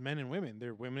aren't just men and women.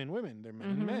 They're women and women. They're men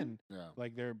and Mhm. men. Yeah.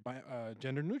 Like they're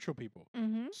gender neutral people.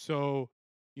 Mm-hmm. So,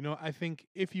 you know, I think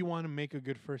if you want to make a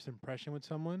good first impression with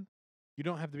someone, you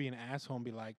don't have to be an asshole and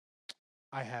be like,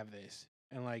 I have this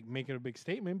and like make it a big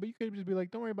statement, but you could just be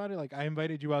like, don't worry about it. Like I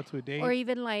invited you out to a date. Or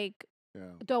even like,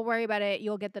 Yeah. don't worry about it.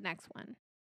 You'll get the next one.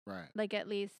 Right. Like at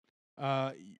least.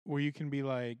 Where you can be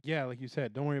like, yeah, like you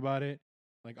said, don't worry about it.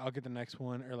 Like I'll get the next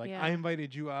one. Or like Yeah. I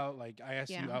invited you out, like I asked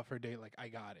you Yeah. out for a date, like I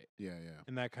got it. Yeah. Yeah.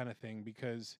 And that kind of thing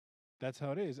because that's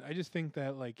how it is. I just think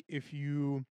that like if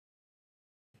you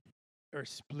are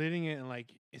splitting it and like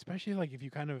especially like if you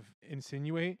kind of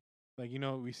insinuate like you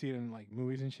know we see it in like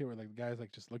movies and shit where like the guys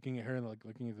like just looking at her and like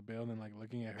looking at the bill and then like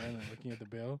looking at her and then looking at the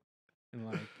bill and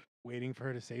like waiting for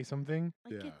her to say something.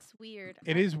 Like Yeah. it's weird.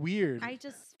 It is weird. I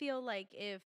just feel like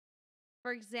if,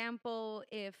 for example,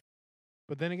 if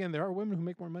But then again, there are women who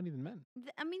make more money than men.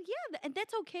 I mean, yeah, and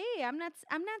that's okay. I'm not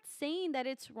saying that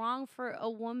it's wrong for a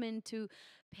woman to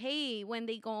pay when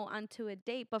they go onto a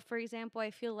date. But for example,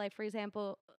 I feel like, for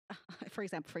example,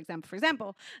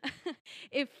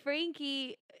 if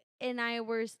Frankie and I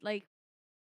were like,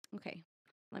 okay,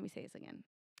 let me say this again.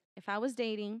 If I was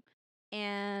dating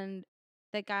and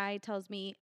the guy tells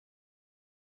me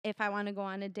if I want to go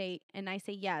on a date and I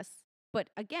say yes, but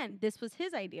again, this was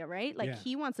his idea, right? Like Yeah.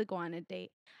 he wants to go on a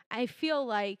date. I feel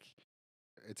like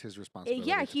It's his responsibility.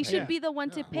 yeah, to he pay. should Yeah. be the one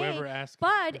to Yeah. pay. Whoever asks.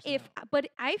 But first if out. but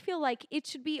I feel like it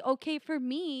should be okay for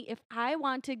me if I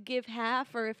want to give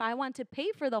half or if I want to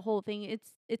pay for the whole thing,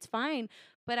 it's fine.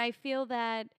 But I feel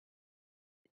that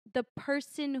the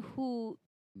person who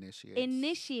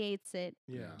initiates it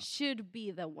yeah, should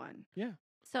be the one.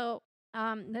 So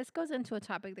this goes into a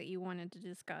topic that you wanted to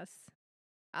discuss.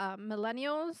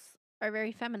 Millennials are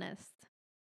very feminist,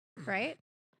 right?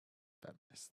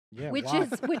 Feminist. yeah, which why? is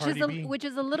Cardi B. which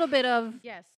is a little bit of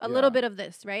Yes. a little Yeah. bit of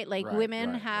this, right? Like Right,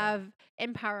 women right, yeah. have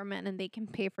empowerment and they can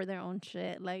pay for their own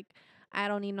shit. Like I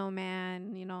don't need no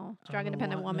man, you know, I strong don't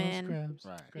independent want no woman. scrubs,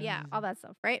 Right. Yeah, scrubs. all that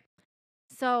stuff, right?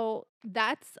 So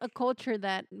that's a culture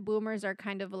that boomers are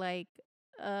kind of like,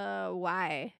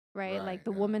 why? Right? Like Right,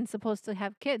 the yeah. woman's supposed to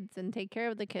have kids and take care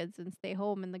of the kids and stay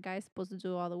home, and the guy's supposed to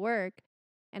do all the work.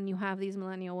 And you have these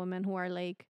millennial women who are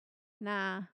like,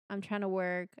 nah, I'm trying to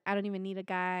work. I don't even need a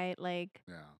guy. Like,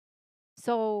 Yeah.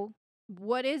 so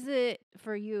What is it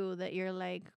for you that you're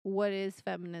like, what is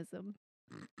feminism?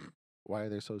 Why are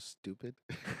they so stupid?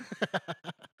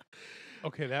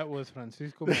 Okay, that was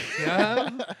Francisco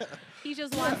Marcial. He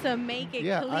just wants to make it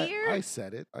Yeah, clear. I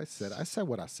said it. I said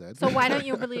what I said. So why don't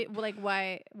you believe? Like,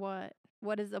 why?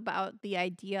 What is about the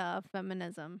idea of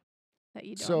feminism that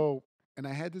you don't? So, and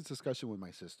I had this discussion with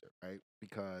my sister, right?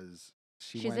 Because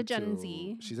She's a went Gen to-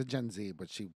 Z. She's a Gen Z, but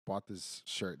she bought this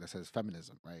shirt that says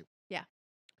feminism, right? Yeah.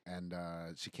 And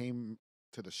she came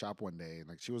to the shop one day, and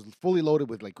like she was fully loaded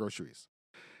with like groceries,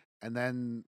 and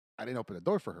then I didn't open the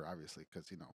door for her, obviously, because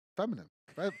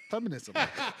feminism.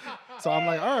 So I'm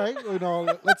like, all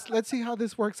right, let's see how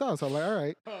this works out. So I'm like, all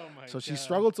right. Oh my So she God.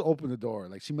 struggled to open the door.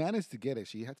 Like she managed to get it.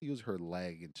 She had to use her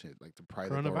leg and shit, like to pry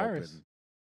the door Coronavirus.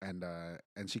 open.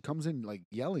 And she comes in like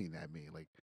yelling at me, like,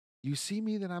 "You see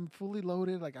me that I'm fully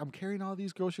loaded, like I'm carrying all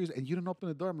these groceries, and you didn't open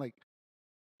the door." I'm like,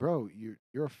 "Bro,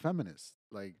 you're a feminist.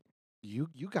 Like you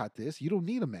got this. You don't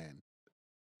need a man."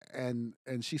 And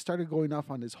she started going off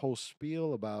on this whole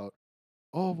spiel about,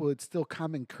 "Oh, well, it's still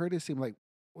common courtesy." I'm like,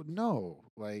 "Well, no,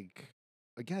 like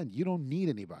again, you don't need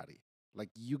anybody. Like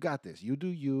you got this. You do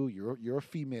you. You're a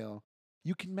female.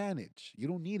 You can manage. You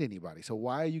don't need anybody. So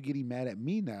why are you getting mad at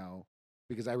me now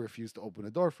because I refuse to open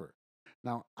the door for her?"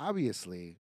 Now,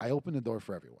 obviously, I open the door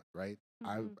for everyone, right?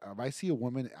 Mhm. If I see a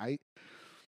woman,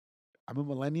 I'm a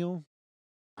millennial.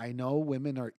 I know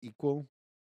women are equal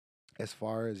as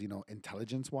far as,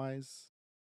 intelligence wise,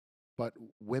 but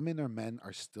women or men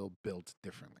are still built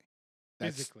differently.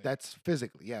 Physically. That's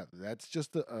physically, yeah. That's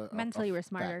just Mentally, we're fact.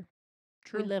 smarter.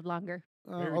 True. We live longer.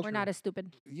 Very Okay. We're not as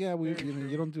stupid. Yeah, Very you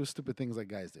true. don't do stupid things like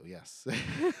guys do. Yes,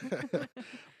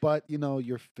 but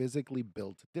you're physically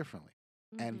built differently,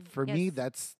 and Mhm. for me,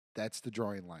 Yes. that's the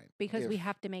drawing line. Because we If-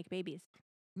 have to make babies.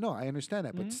 No, I understand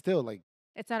that, but Mhm. still, like,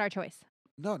 It's not our choice.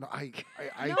 no, I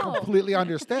No. completely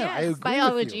understand. I Yes, agree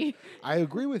with you. Biology. I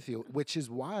agree with you, which is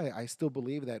why I still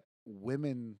believe that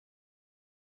women,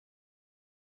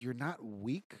 you're not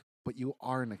weak, but you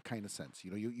are in a kind of sense.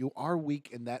 You are weak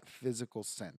in that physical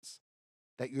sense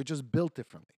that you're just built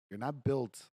differently. You're not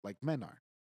built like men are.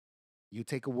 You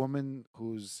take a woman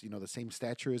who's, the same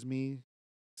stature as me,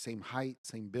 same height,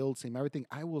 same build, same everything,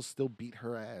 I will still beat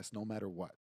her ass no matter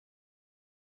what.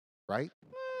 Right?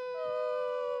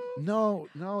 No,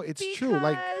 it's true.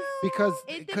 Like because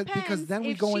it because depends. then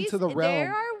we If go into she's- the There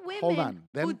realm. are women Hold on. who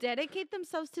Then dedicate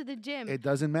themselves to the gym, it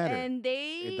doesn't matter. and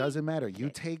they It doesn't matter. You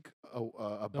Okay. take a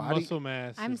The body. muscle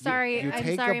mass. I'm is sorry. You I'm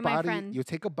take sorry, a my body. friend. You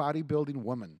take a bodybuilding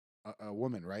woman, a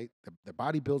woman, right? The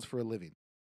body builds for a living,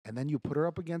 and then you put her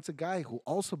up against a guy who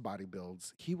also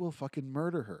bodybuilds. He will fucking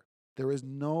murder her. There is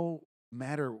no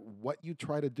matter what you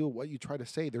try to do, what you try to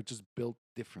say. They're just built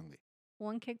differently.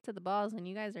 One kick to the balls and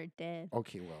you guys are dead.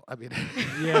 Okay, well, I mean,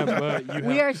 Yeah, but you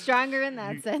We have- are stronger in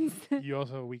that you- sense. You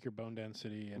also have weaker bone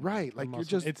density. And Right, the like, you're muscle-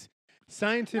 just- It's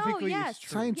scientifically yes. it's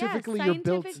true. scientifically, Yes, you're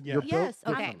built. scientific- You're built yes,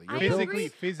 okay. differently. I You're built- Physically,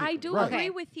 physically. I do Right. agree Okay.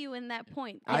 with you in that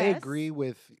point. I Yes. agree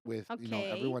with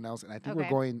Okay. everyone else, and I think we're Okay.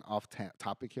 going off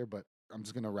topic here, but I'm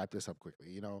just gonna wrap this up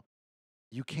quickly.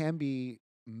 You can be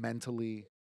mentally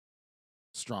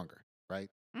stronger, right?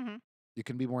 Mhm. You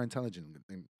can be more intelligent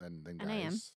than guys. And I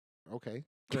am. Okay,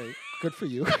 great, good for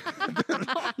you.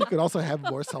 You could also have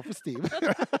more self-esteem.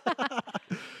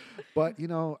 But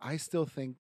I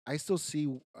still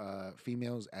see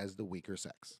females as the weaker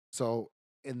sex. So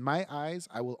in my eyes,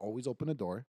 I will always open a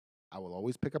door. I will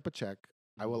always pick up a check.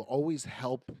 I will always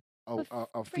help But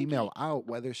a female out,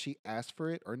 whether she asks for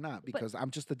it or not, because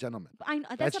I'm just a gentleman.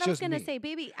 That's That's what I was just gonna me. say,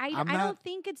 baby. I I'm don't not-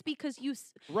 think it's because you.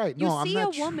 Right? You No, I'm see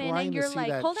not a woman and trying you're to see like,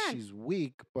 that "Hold on." she's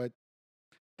weak, but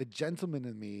the gentleman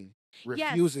in me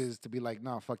Yes. refuses to be like,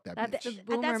 no, fuck that That's bitch. the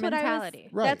boomer That's what I was. mentality.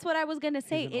 Right. That's what I was gonna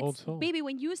say. an old It's soul. baby.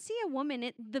 When you see a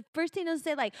woman, the first thing is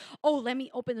say like, "Oh, let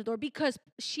me open the door because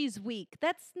she's weak."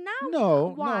 That's not No,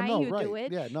 why no, you right. do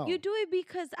it. Yeah, no. You do it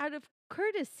because out of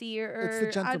courtesy or It's the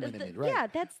out gentleman of in the, me, right. Yeah,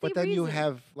 that's But the then you reason.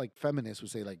 have like feminists who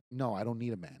say like, no, I don't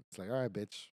need a man. It's like, all right,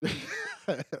 bitch.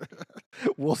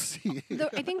 We'll see.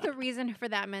 I think the reason for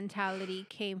that mentality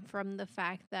came from the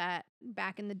fact that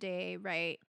back in the day,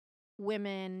 right,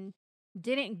 women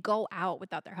didn't go out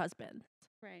without their husbands.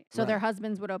 Right. So their Right.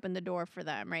 husbands would open the door for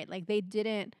them, right? Like they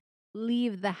didn't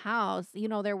leave the house.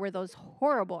 There were those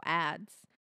horrible ads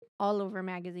all over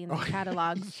magazines and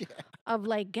catalogs Yeah. of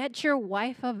like, get your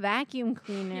wife a vacuum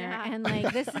cleaner. Yeah. And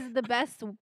like, this is the best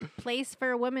place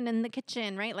for a woman in the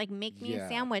kitchen, right? Like, make me Yeah. a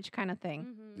sandwich kind of thing.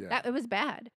 Mhm. Yeah. That it was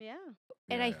bad. Yeah.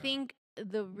 And I Yeah. think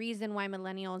the reason why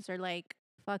millennials are like,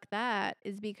 fuck that,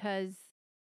 is because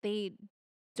they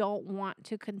don't want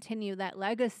to continue that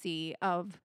legacy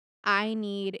of, I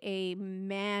need a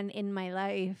man in my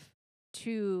life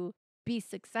to be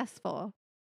successful.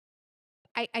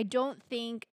 I don't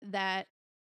think that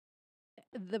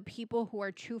the people who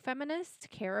are true feminists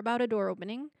care about a door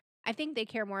opening. I think they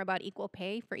care more about equal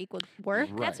pay for equal work.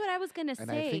 Right. That's what I was gonna And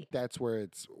say. I think that's where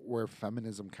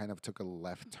feminism kind of took a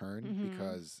left turn Mhm.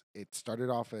 because it started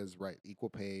off as equal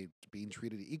pay, being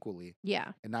treated equally,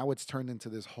 Yeah. and now it's turned into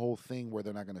this whole thing where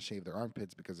they're not going to shave their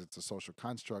armpits because it's a social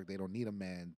construct. They don't need a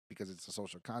man because it's a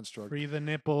social construct. Free the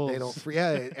nipples. They don't free.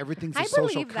 Yeah, everything's a I social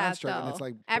believe that construct, and though. it's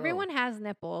like Everyone has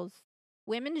nipples.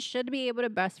 Women should be able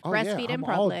to breastfeed I'm in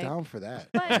all public. down for that.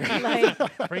 But,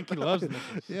 like- Frankie loves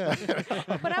nipples. Yeah,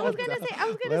 But I was gonna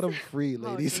say, let them say- free, Oh,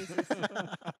 ladies. Jesus.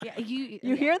 Yeah,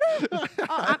 You hear that?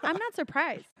 Oh, I'm not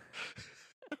surprised.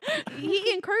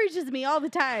 He encourages me all the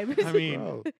time. I mean,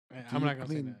 Bro, I'm not gonna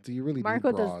say mean, that. do you really Marco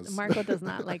need bras? Marco does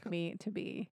not like me to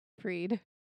be freed.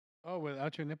 Oh,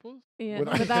 without your nipples? Yeah,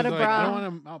 Without- without a Like, I don't bra. want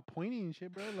them out pointing and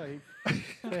shit, bro. Like,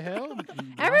 the hell?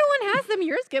 Everyone has them.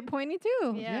 Yours get pointy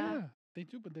too. Yeah. They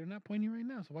do, but they're not pointing right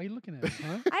now. So why are you looking at them,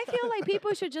 huh? I feel like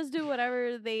people should just do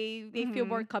whatever they feel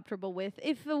more comfortable with.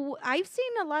 I've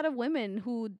seen a lot of women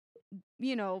who,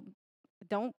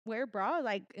 don't wear bra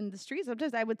like in the street.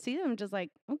 Sometimes I would see them just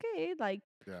like, okay, like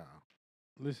Yeah.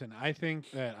 Listen, I think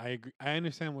that I agree. I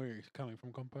understand where you're coming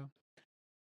from, compa.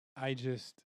 I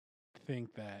just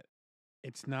think that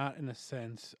it's not in a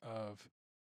sense of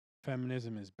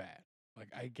feminism is bad. Like,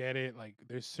 I get it. Like,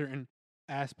 there's certain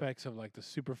aspects of like the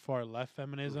super far left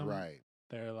feminism Right.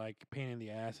 that are like pain in the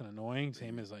ass and annoying,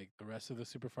 same as like the rest of the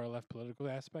super far left political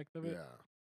aspect of it. Yeah.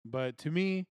 But to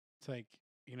me, it's like,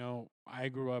 I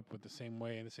grew up with the same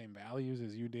way and the same values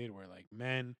as you did, where like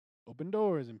men open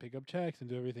doors and pick up checks and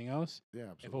do everything else. Yeah. If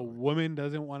a Absolutely. woman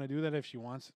doesn't want to do that, if she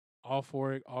wants, all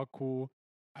for it, all cool.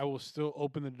 I will still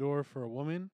open the door for a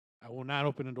woman. I will not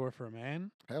open the door for a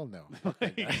man. Hell no. Fuck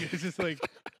that Like, guy. it's just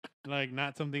like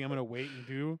not something I'm gonna wait and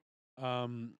do.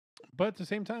 But at the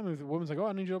same time, if the woman's like, "Oh,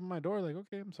 I need you to open my door," like,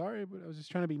 okay, I'm sorry, but I was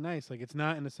just trying to be nice. Like, it's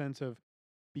not in the sense of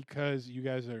because you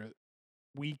guys are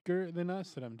weaker than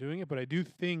us that I'm doing it, but I do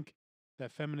think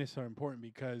that feminists are important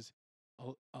because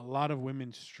a lot of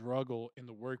women struggle in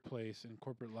the workplace and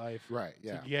corporate life Right.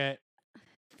 Yeah. to get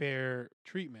fair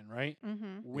treatment, right?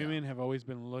 Mm-hmm. Women have always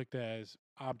been looked as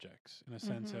objects in a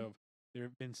sense Mhm. of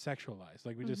they've been sexualized.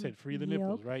 Like we just Mhm. said, free the Yup.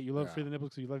 nipples, right? You love free Yeah. the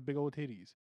nipples because you love big old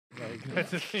titties. Like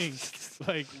that's the thing.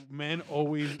 Like men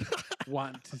always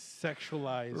want to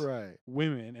sexualize Right.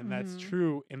 women, and that's Mhm.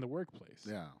 true in the workplace.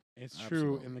 Yeah. It's true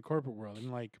Absolutely. in the corporate world,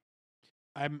 and like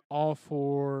I'm all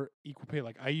for equal pay.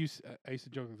 Like I used to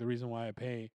joke like the reason why I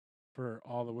pay for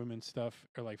all the women's stuff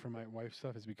or like for my wife's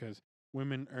stuff is because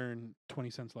women earn 20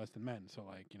 cents less than men. So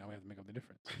like, we have to make up the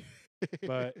difference.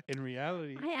 But in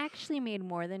reality, I actually made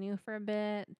more than you for a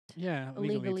bit, yeah,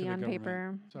 legally to the on government.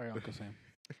 paper. Sorry, Uncle Sam.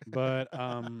 But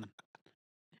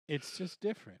it's just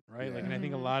different, right? Like, and I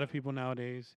think a Mhm. lot of people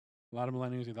nowadays, a lot of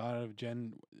millennials, a lot of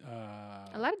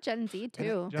A lot of Gen Z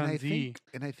too. Gen I Z.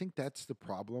 think that's the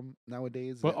problem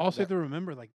nowadays. But that- also you have that to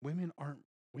remember, like, women aren't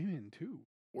women too.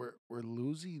 we're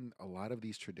losing a lot of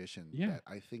these traditions Yeah. that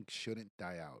I think shouldn't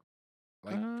die out.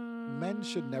 Like men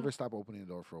should never stop opening the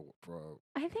door for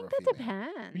I for think a that female.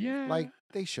 depends. Yeah. like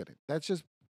they shouldn't. That's just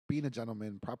being a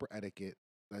gentleman, proper etiquette.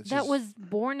 That's That just, was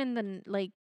born in the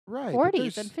right. but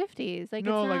 40s and there's- 50s. Like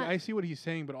no, it's like not, I see what he's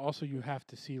saying, but also you have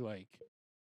to see like,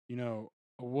 a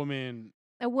woman.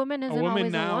 a woman isn't woman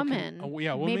always now a can- woman.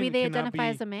 yeah, a Maybe woman they cannot identify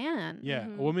be- as a man. Yeah,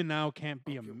 Mhm. a woman now can't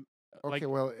be a. Okay, Like,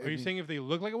 well, are you saying if they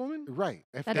look like a woman? right?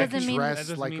 If That they doesn't mean- dress That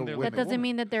doesn't like mean a they're woman, That doesn't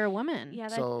mean that they're a woman. yeah,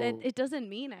 So- it doesn't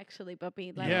mean actually,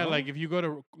 puppy. Like, Yeah, know? like if you go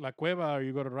to La Cueva or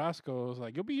you go to Roscoe's,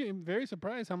 like you'll be very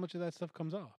surprised how much of that stuff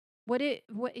comes off. What if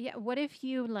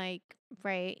you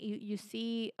you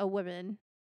see a woman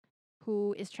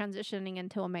who is transitioning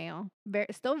into a male,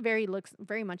 still very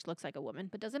much looks like a woman,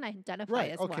 but doesn't identify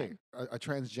right? as Okay, one. a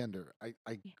transgender. I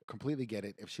Yeah. completely get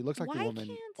it. If she looks like Why a woman,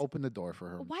 can't- open the door for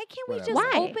her. why can't we Whatever. just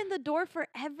Why? open the door for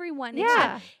everyone?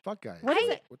 Yeah. Fuck guys. What is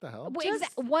it? What the hell? Wait,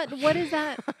 Just- what is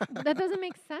that? That doesn't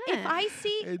make sense. If I see,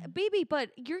 It- baby, but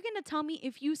you're gonna tell me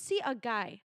if you see a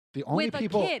guy The only with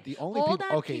people. a kid, The only hold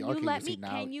people. on, Okay, can okay. you let see, me? now,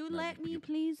 Can you now let me you,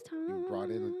 please talk? you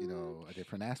brought in, a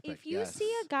different aspect. If you yes.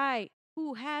 see a guy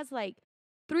who has like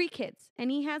 3 kids and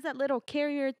he has that little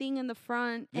carrier thing in the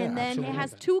front Yeah, and then he absolutely.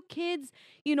 has 2 kids,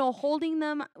 holding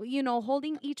them,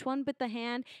 holding each one with the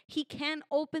hand, he can't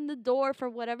open the door for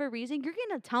whatever reason. You're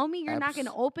going to tell me you're not going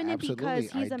to open it because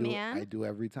Absolutely, he's I a do, man? I do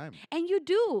every time. And you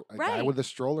do, A guy right? with a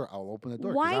stroller, I'll open the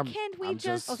door. 'cause Why I'm- can't we I'm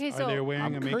just- Okay, Are so they wearing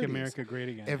I'm a "Make courteous. America Great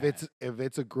Again"? If hat?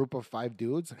 it's a group of 5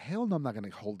 dudes, hell no, I'm not gonna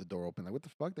hold the door open. Like what the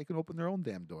fuck? They can open their own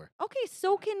damn door. Okay,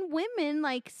 so can women,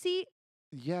 like, see,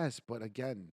 Yes, but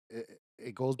again,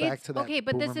 it goes back It's to that okay,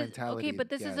 but boomer this is mentality. okay, but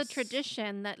this is a Yes.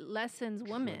 tradition that lessens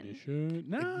women. Tradition?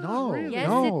 No, No, really. Yes,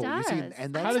 no. it You see, does.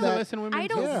 and I How that's does it that. lessen women? I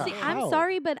don't Yeah, see. how? I'm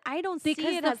sorry, but I don't Because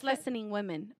see it the as fa- lessening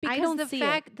women. I Because don't the see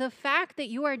fact that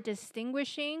you are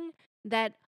distinguishing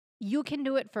that you can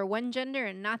do it for one gender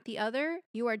and not the other,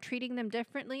 you are treating them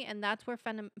differently, and that's where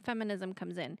feminism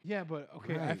comes in. Yeah, but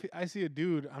okay, Right. I see a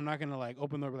dude. I'm not gonna like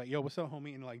open the door, and be like, "Yo, what's up,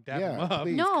 homie?" and like dap Yeah, him up.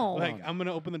 please, No. come Like on. I'm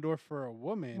gonna open the door for a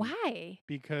woman. Why?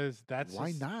 Because that's Why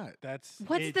just- not? That's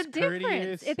What's it's the difference?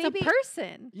 courteous. It's Baby- a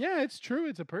person. Yeah, it's true.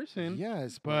 It's a person.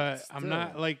 Yes, but I'm not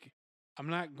still. like I'm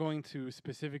not going to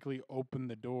specifically open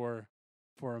the door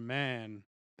for a man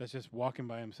that's just walking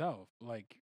by himself.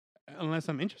 Like unless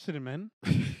I'm interested in men,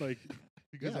 like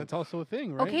because Yeah. that's also a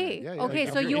thing, right? Okay, Yeah, yeah, okay.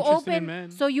 like, So if you you're interested in open,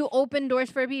 men- so you open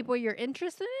doors for people you're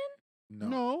interested in. No.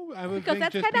 No, I would because think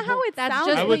that's just kind of people, how it That's sounds.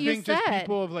 just I what would you think just said.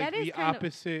 people of like That is the kind of-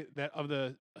 opposite that of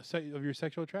the of your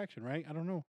sexual attraction, right? I don't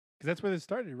know, because that's where this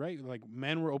started, right? Like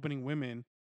men were opening women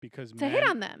because To men, hit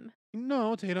on them.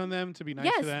 No, to hit on them, to be nice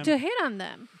to Yes, them. to hit on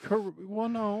them. Well,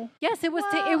 no. Yes, it was.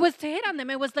 it Well- was to hit on them.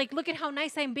 It was like, look at how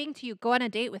nice I'm being to you. Go on a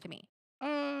date with me.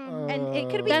 And it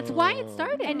could be- That's why it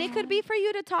started. And it could be for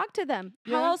you to talk to them.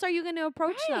 How Yeah. else are you going to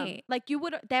approach them? Right. Like you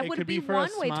would, that It would could be for one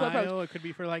a way to approach. smile, It could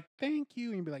be for like, thank you,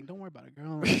 and you'd be like, don't worry about it,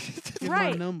 girl. Here's my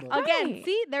Right. number. Again, Right.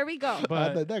 see, there we go. On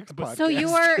But the next but- podcast. So you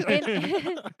are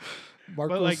in.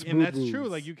 Marco but like, and that's true.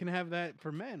 Smooth Like, you can have that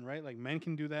for men, right? Like, men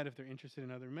can do that if they're interested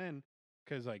in other men,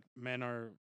 because like men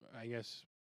are, I guess,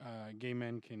 gay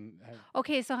men can have.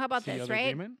 Okay, so how about See this, other gay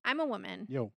right? men? I'm a woman.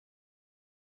 Yo,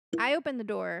 I open the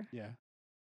door yeah.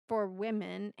 for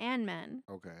women and men.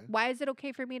 Okay. Why is it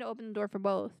okay for me to open the door for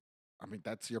both? I mean,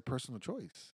 that's your personal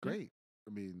choice. Yeah. Great.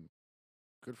 I mean,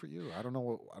 good for you. I don't know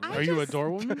what. I don't I know. Are you a just-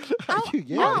 door woman? Are you?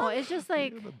 Yeah. No, it's just You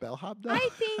like have a bellhop now? I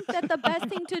think that the best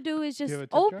thing to do is just have a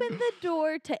tip open jar? the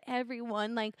door to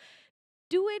everyone. Like,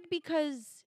 do it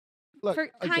because Look, for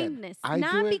again, kindness, I do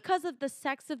not it- because of the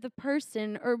sex of the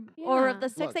person or of Yeah. the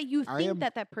sex Look, that you I think am-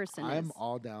 that person I am is.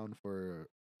 all down for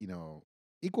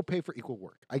equal pay for equal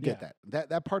work. I get Yeah.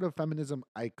 that part of feminism.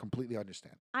 I completely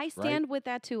understand. I stand with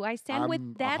that too. I stand I'm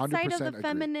with that side of 100% the agree.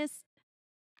 feminist.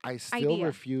 I still Idea.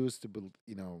 refuse to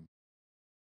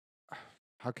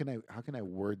how can I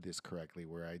word this correctly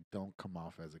where I don't come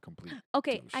off as a complete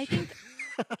Okay, I douche?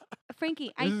 think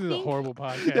Frankie, I This is a think horrible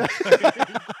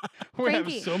podcast. We have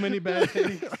Frankie. so many bad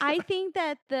takes. I think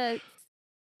that the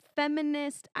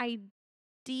feminist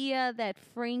idea that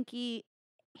Frankie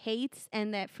hates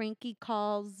and that Frankie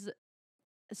calls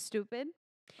stupid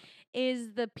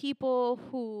is the people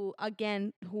who,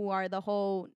 again, who are the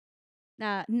whole,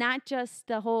 not just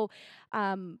the whole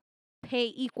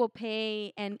equal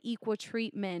pay and equal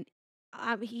treatment.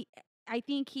 I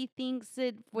think he thinks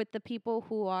it with the people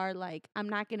who are like, I'm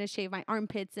not going to shave my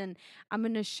armpits and I'm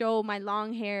going to show my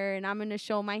long hair and I'm going to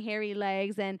show my hairy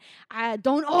legs and I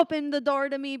don't open the door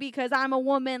to me because I'm a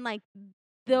woman. Like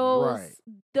those,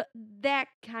 Right. that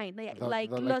kind, like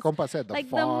like compa said, the like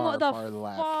far, the far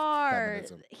left far.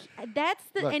 feminism. That's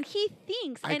the Look, and he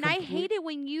thinks, I and I complete- hate it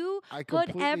when you I put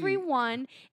completely everyone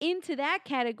into that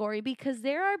category because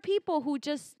there are people who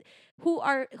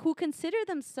who consider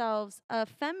themselves a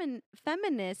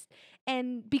feminist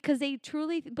and because they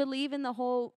truly believe in the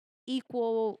whole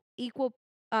equal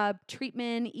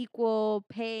treatment, equal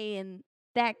pay, and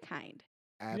that kind.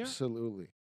 Absolutely,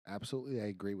 absolutely, I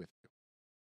agree with you.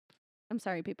 I'm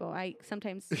sorry, people. I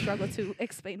sometimes struggle to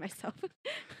explain myself.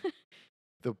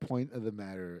 The point of the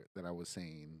matter that I was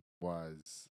saying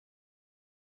was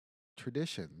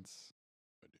traditions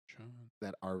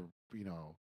that are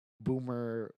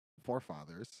boomer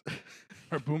forefathers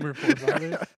Our boomer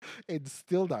forefathers?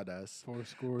 instilled on us.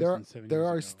 4 There, and 7 there years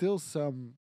are ago. still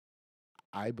some,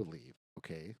 I believe,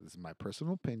 okay, this is my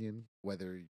personal opinion,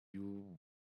 whether you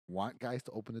want guys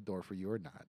to open the door for you or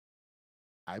not.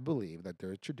 I believe that there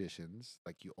are traditions,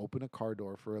 like you open a car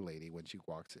door for a lady when she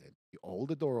walks in, you hold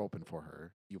the door open for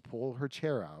her, you pull her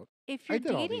chair out. if I you're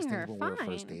did all these dating her, things when we were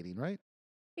first fine. dating, right?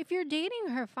 If you're dating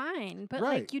her, fine. But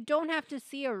Right. like, you don't have to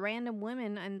see a random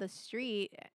woman on the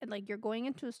street. Like, you're going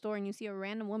into a store and you see a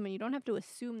random woman. You don't have to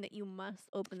assume that you must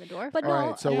open the door. But for All her. no,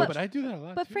 right, so yeah, what- but I do that a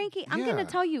lot. But too. Frankie, I'm gonna Yeah.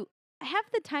 tell you,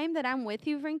 half the time that I'm with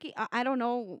you, Frankie, I don't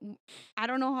know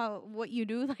what you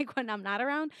do like when I'm not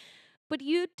around, but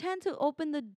you tend to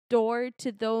open the door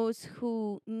to those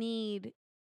who need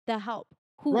the help,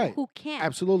 Right. who can't.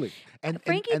 Absolutely. And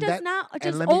Frankie and does that, not and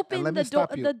just let me- and open let me the door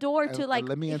stop you. the door And- to and like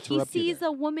let me he interrupt you sees there.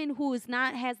 a woman who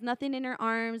has nothing in her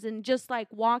arms and just like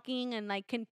walking and like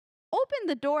can open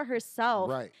the door herself.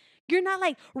 right. You're not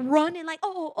like running like,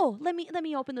 oh, let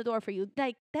me open the door for you.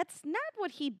 Like that's not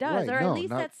what he does, Right, or at no, least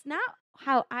not that's not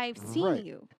how I've seen right.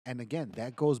 you. And again,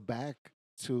 that goes back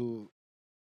to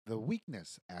the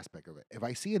weakness aspect of it. If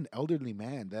I see an elderly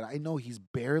man that I know he's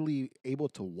barely able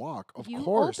to walk, of You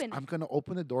course open I'm going to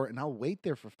open the door and I'll wait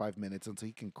there for 5 minutes until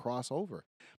he can cross over.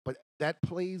 But that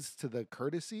plays to the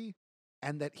courtesy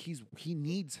and that he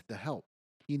needs the help.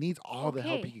 He needs all the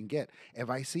help he Okay. can get. If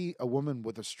I see a woman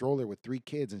with a stroller with 3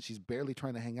 kids and she's barely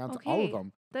trying to hang on to all of Okay,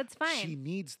 them, that's she fine.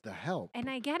 needs the help. And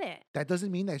I get it. That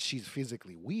doesn't mean that she's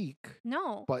physically weak,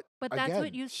 No, but but that's what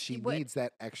again, she what. needs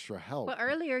that extra help. But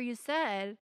earlier you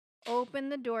said, open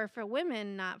the door for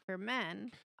women, not for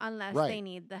men, unless they Right.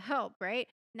 need the help, right?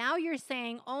 Now you're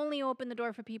saying only open the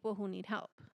door for people who need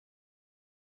help.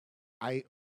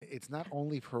 It's not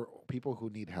only for people who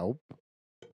need help.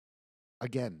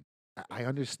 Again, I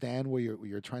understand where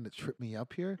you're trying to trip me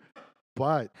up here,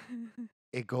 but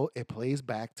it plays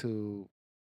back to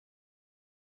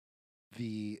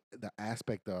the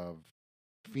aspect of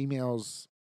females.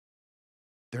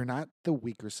 They're not the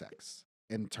weaker sex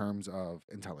in terms of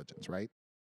intelligence, right?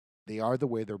 They are the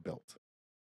way they're built.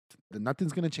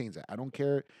 Nothing's gonna change that. I don't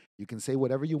care. You can say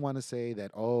whatever you want to say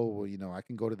that, oh, well, I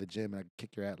can go to the gym and I can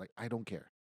kick your ass. Like, I don't care.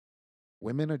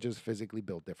 Women are just physically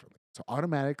built differently. So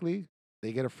automatically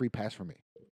they get a free pass from me.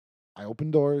 I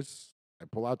open doors, I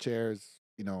pull out chairs,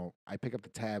 I pick up the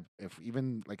tab. If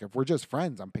we're just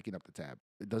friends, I'm picking up the tab.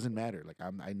 It doesn't matter. Like I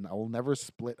will never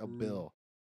split a bill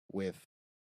with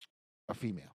a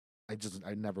female.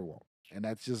 I never won't. And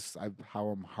that's just how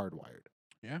I'm hardwired.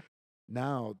 Yeah.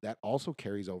 Now that also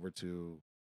carries over to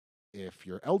if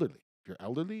you're elderly. If you're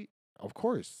elderly, of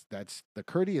course, that's the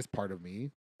courteous part of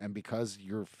me. And because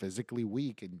you're physically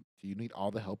weak and you need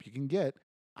all the help you can get,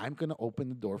 I'm gonna open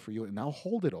the door for you and I'll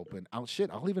hold it open. I'll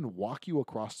even walk you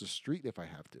across the street if I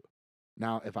have to.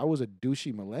 Now, if I was a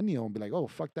douchey millennial and be like, oh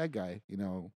fuck that guy,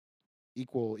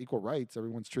 equal rights,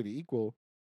 everyone's treated equal.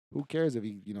 Who cares if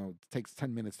he, takes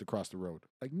 10 minutes to cross the road?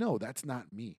 Like, no, that's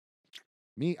not me.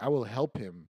 Me, I will help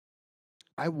him.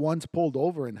 I once pulled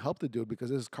over and helped the dude because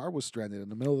his car was stranded in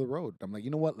the middle of the road. I'm like, you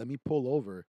know what? Let me pull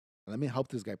over and let me help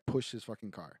this guy push his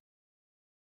fucking car.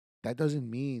 That doesn't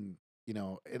mean,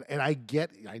 and I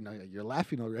know you're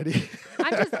laughing already.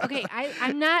 I'm just okay.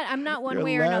 I'm not one You're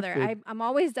way or another. laughing. I'm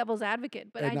always devil's advocate,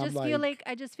 but And I'm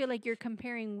I just feel like you're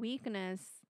comparing weakness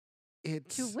to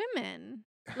it's women.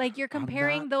 Like you're I'm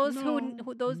comparing not. those No.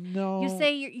 who those No. you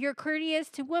say you're courteous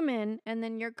to women, and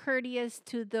then you're courteous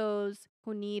to those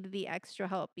who need the extra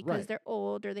help because Right. they're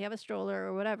old or they have a stroller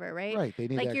or whatever, right? Right. They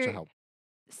need Like extra you're help.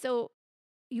 so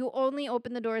you only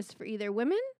open the doors for either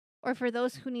women or for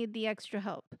those who need the extra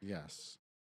help. Yes.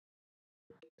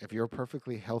 If you're a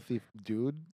perfectly healthy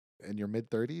dude in your mid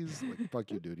 30s, like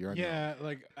fuck you, dude. You're on your own. Yeah,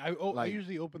 like I Like-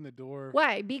 usually open the door.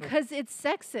 Why? Because it's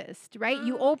sexist, right?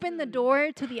 You open the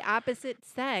door to the opposite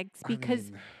sex I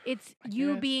because mean, it's I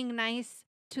you guess. being nice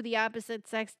to the opposite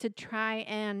sex to try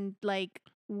and like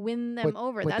win them But-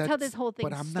 over. but That's how this that's- whole thing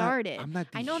but I'm started. Not, I'm not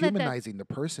I know that dehumanizing the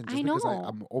person just I because know.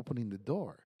 I'm opening the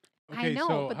door. I Okay, know,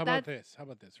 so but how about that's- this? How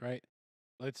about this, right?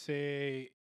 Let's say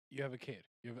you have a kid,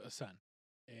 you have a son,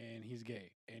 and he's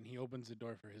gay, and he opens the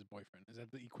door for his boyfriend. Is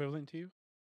that the equivalent to you?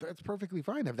 That's perfectly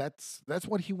fine. If that's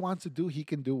what he wants to do, he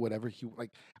can do whatever he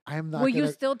like. I am not Will gonna.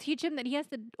 you still teach him that he has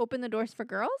to open the doors for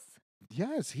girls?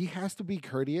 Yes, he has to be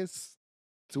courteous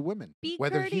to women, Be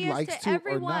whether courteous he likes to to or not.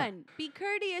 everyone. Be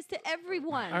courteous to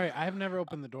everyone. All right, I have never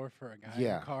opened the door for a guy in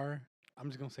Yeah. a car. I'm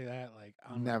just gonna say that, like,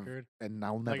 on Never, record. and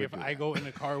I'll never. Like, if do I that. go in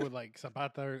a car with like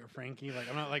Zapata or Frankie, like,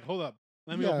 I'm not like, hold up,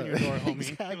 let me open Yeah, your door, homie.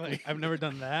 exactly. Like, I've never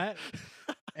done that,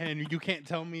 and you can't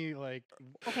tell me like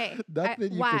Okay.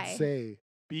 Nothing you why? could say.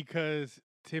 because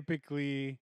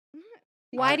typically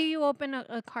Why I- do you open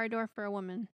a car door for a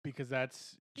woman? because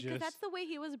that's Because just that's the way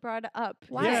he was brought up.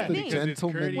 Why? yeah, That's the because it's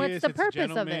gentleman. courteous, What's the it's purpose of it?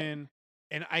 gentleman,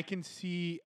 and I can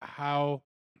see how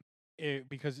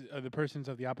because of the persons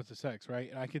of the opposite sex, right?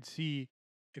 And I could see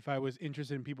if I was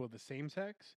interested in people of the same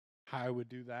sex, how I would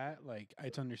do that. Like,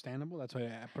 it's understandable. That's why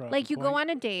I brought up Like the you go point.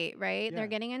 on a date, right? Yeah. They're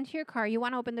getting into your car. You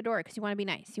want to open the door because you want to be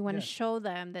nice. You want to Yes. show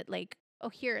them that, like, oh,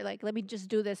 here, like, let me just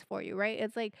do this for you, right?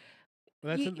 It's like,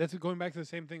 Well, you- that's going back to the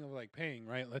same thing of like paying,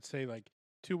 right? Let's say like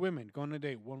two women go on a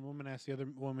date. One woman asks the other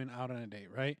woman out on a date,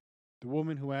 right? The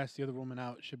woman who asks the other woman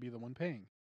out should be the one paying.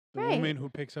 The Right. woman who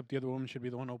picks up the other woman should be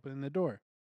the one opening the door.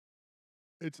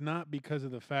 It's not because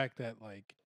of the fact that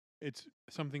like it's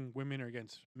something women are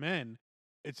against men.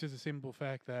 It's just a simple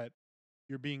fact that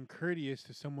you're being courteous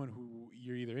to someone who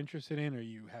you're either interested in or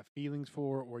you have feelings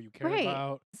for or you care Right.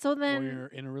 about so or then, you're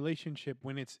in a relationship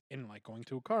when it's in like going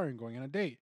to a car and going on a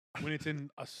date. when it's in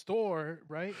a store,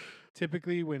 right?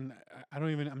 Typically, when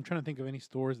I'm trying to think of any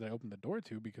stores that I open the door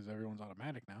to because everyone's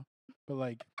automatic now. But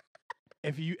like,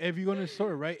 if you go into a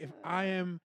store, right? If I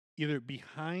am either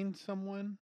behind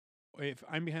someone, or if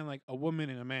I'm behind like a woman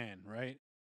and a man, right?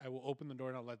 I will open the door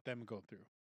and I'll let them go through,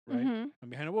 right? Mhm. I'm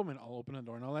behind a woman, I'll open the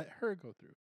door and I'll let her go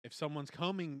through. If someone's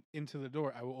coming into the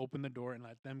door, I will open the door and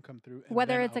let them come through. And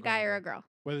Whether then it's I'll a go in guy the or a door. girl.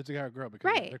 Whether it's a guy or girl, because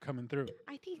Right. they're coming through.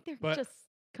 I think they're But- just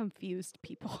confused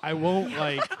people. I won't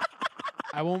like.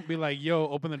 I won't be like, yo,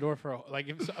 open the door for like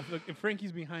if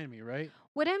Frankie's behind me, right?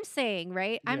 What I'm saying,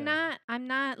 right? Yeah. I'm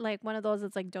not like one of those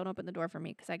that's like, don't open the door for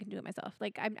me because I can do it myself.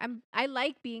 Like I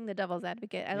like being the devil's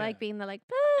advocate. I like Yeah. being the like,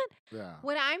 but Yeah.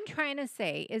 what I'm trying to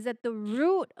say is that the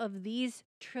root of these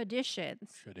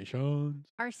traditions Traditions.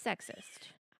 are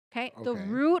sexist. Okay? The Okay.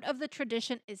 root of the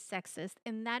tradition is sexist,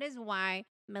 and that is why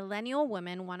millennial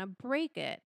women want to break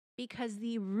it because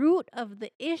the root of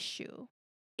the issue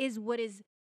is what is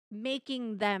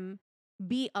making them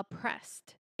be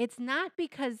oppressed. It's not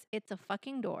because it's a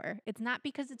fucking door. It's not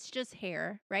because it's just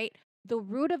hair, right? The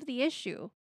root of the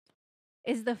issue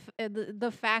is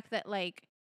the fact that like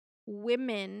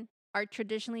women are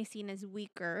traditionally seen as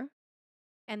weaker,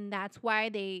 and that's why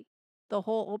the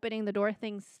whole opening the door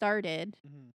thing started.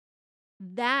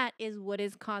 That is what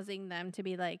is causing them to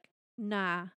be like,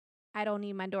 nah, I don't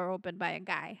need my door opened by a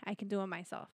guy. I can do it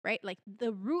myself, right? Like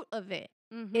the root of it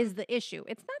is the issue.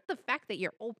 It's not the fact that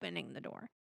you're opening the door.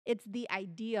 It's the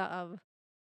idea of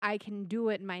I can do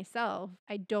it myself.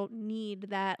 I don't need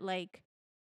that like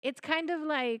it's kind of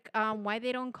like why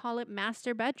they don't call it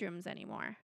master bedrooms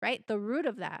anymore, right? The root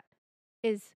of that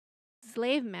is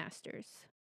slave masters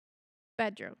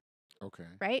bedroom, Okay.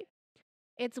 right?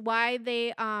 It's why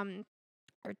they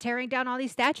are tearing down all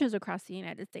these statues across the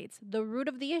United States. The root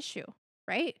of the issue,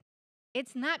 right?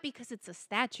 It's not because it's a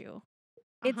statue.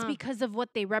 It's Uh-huh. because of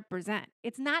what they represent.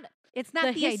 It's not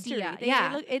the history. idea. They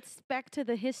Yeah. look, it's back to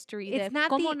the history. It's It's not not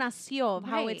como the- nació, of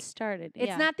how right. it started.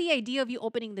 It's not the idea of you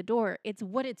opening the door. It's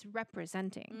what it's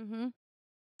representing. Mm-hmm.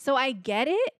 So I get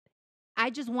it. I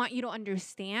just want you to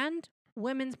understand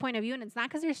women's point of view. And it's not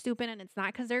because they're stupid and it's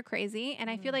not because they're crazy. And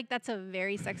I feel Mhm. like that's a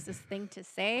very sexist thing to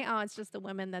say. Oh, it's just the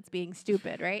women that's being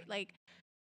stupid, right? Like,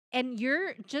 and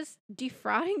you're just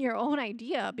defrauding your own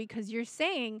idea because you're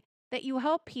saying that you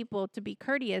help people to be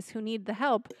courteous who need the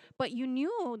help, but you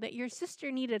knew that your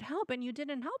sister needed help and you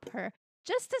didn't help her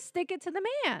just to stick it to the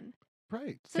man.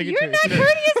 Right. So Stick it you're to the not church.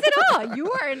 courteous at all.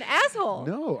 You are an asshole.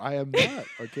 No, I am not.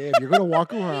 Okay. If you're gonna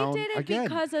walk around He did it again,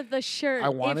 because of the shirt. I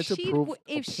wanted to prove a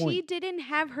if she point. didn't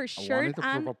have her wanted shirt to prove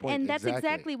on, a point. and that's Exactly.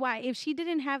 exactly why. If she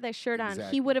didn't have that shirt on,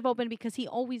 Exactly. he would have opened because he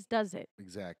always does it,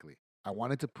 exactly. I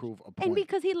wanted to prove a point. and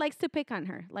because he likes to pick on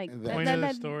her. Like And that- Point that- of the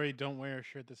that- story: don't wear a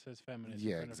shirt that says feminist. in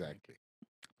Yeah, front of Frankie. exactly.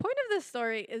 Point of this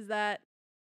story is that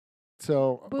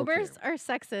So boomers are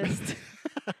sexist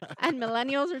and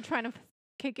millennials are trying to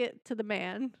kick it to the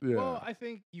man. Yeah. Well, I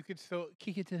think you could still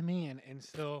kick it to the man and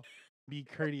still be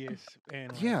courteous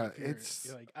and like, Yeah, if you're- it's-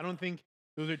 you're like I don't think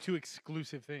those are two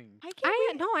exclusive things. I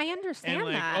can't. I understand And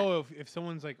like, that. oh, if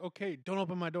someone's like, okay, don't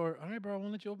open my door. All right, bro, I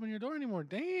won't let you open your door anymore.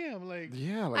 Damn, like,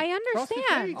 yeah. Like, I cross the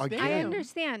understand. face, Again. I damn.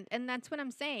 understand, and that's what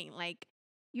I'm saying. Like,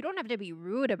 you don't have to be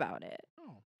rude about it.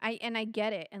 Oh. I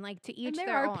get it, and like to each And there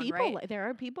their are own, people right? like there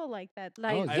are people like that.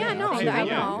 Like, Oh, yeah, yeah, no, absolutely. I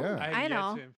Yeah, know, yeah. I I have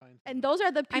know. yet to find And those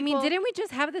are the people. I mean, didn't we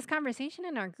just have this conversation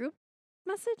in our group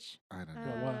message? I don't know.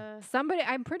 Well, what? Somebody,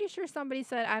 I'm pretty sure somebody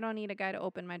said, "I don't need a guy to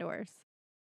open my doors."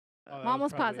 Oh, that I'm was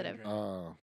almost probably positive. Andrea.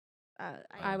 Oh.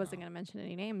 I don't wasn't know. gonna mention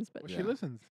any names, but Well, she Yeah.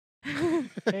 listens.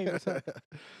 Hey, what's up?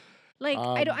 like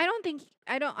I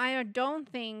Um, don't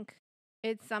think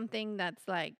it's something that's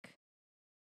like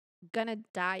gonna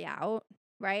die out,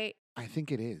 right? I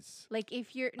think it is. Like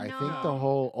if you're I no, think the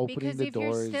whole opening because the if you're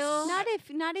doors. still-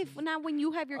 not when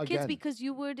you have your kids, Again. because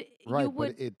you would right, you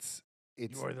would but it's You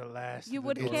are the last. you of the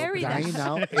would door carry that. openers.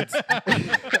 dying out. It's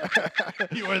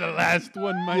You are the last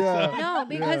one myself. no,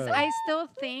 because Yeah. I still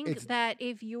think It's- that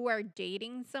if you are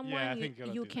dating someone, I think you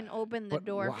gotta you do can that. open the but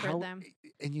door wha- for how- them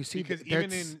And you see, Because th- even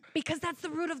that's- in because that's the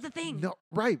root of the thing. no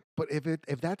right. But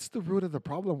if that's the root of the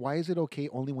problem, why is it okay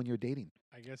only when you're dating?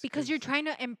 I guess Because you're 'cause- trying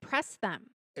to impress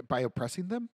them. By oppressing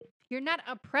them? You're not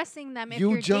oppressing them if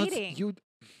you you're just dating.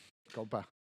 Compa,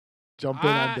 jump in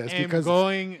I on this am because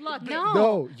going. Look, No,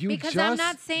 no, you because just I'm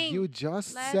not saying you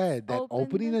just let's said that open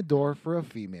opening the a door for a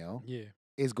female Yeah.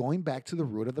 is going back to the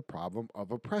root of the problem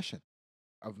of oppression,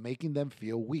 of making them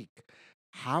feel weak.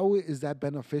 How is that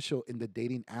beneficial in the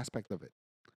dating aspect of it?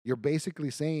 You're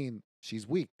basically saying she's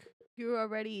weak. you're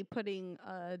already putting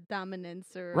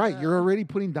dominance or Right, you're already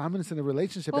putting dominance in a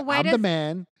relationship. Well, why I'm the does-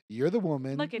 man, you're the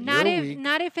woman. Look at- Not you're if weak.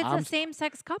 not if it's I'm a s- same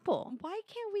sex couple. why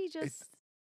can't we just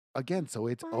Again, so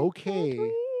it's why can't okay we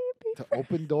be to friends?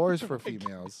 open doors for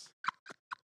females.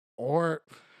 Or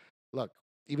look,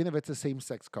 even if it's a same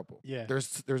sex couple, Yeah.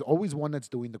 there's always one that's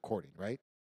doing the courting, right?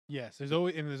 Yes, there's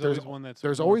always There's always one that's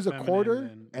There's more always a feminine courter than-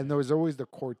 and yeah. there's always the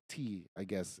courtee, I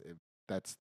guess, if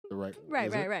that's the right Right,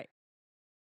 is it? right.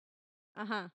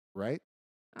 Uh-huh. Right?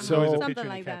 There's always a So- pitcher Something and a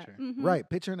like that. catcher. Mhm. Right,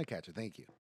 pitcher and a catcher. Thank you.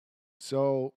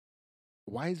 So,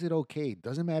 why is it okay?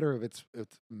 Doesn't matter if it's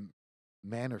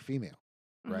man or female,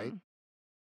 right? Mhm.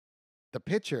 The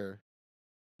pitcher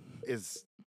is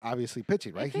obviously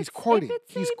pitching, right? If He's it's- courting. If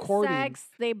it's He's same courting. sex,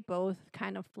 they both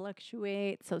kind of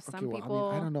fluctuate. So some Okay, well, people.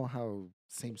 I don't know how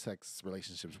same-sex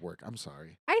relationships work. I'm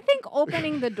sorry. I think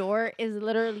opening the door is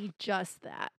literally just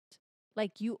that.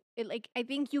 Like I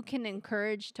think you can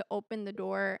encourage to open the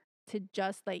door to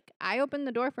just like I open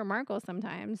the door for Marco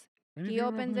sometimes. When have He you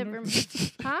ever opens opened it the for door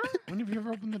me. Huh? When have you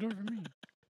ever opened the door for me?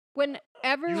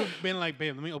 Whenever You've been like,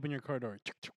 babe, let me open your car door,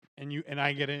 and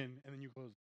I get in, and then you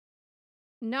close.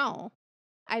 no.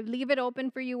 I leave it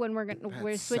open for you when we're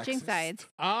we're That's switching sexist. sides.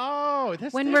 Oh,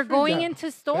 that's When we're different. going Yeah,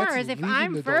 into stores, if leaving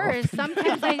I'm the door first, open.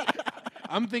 sometimes I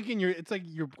I'm thinking it's like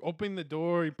you're opening the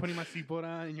door, you're putting my seatbelt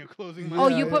on, and you're closing my. Oh,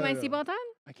 Yeah, you put yeah, my yeah. seatbelt on?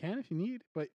 I can if you need,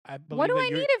 but I believe What do that I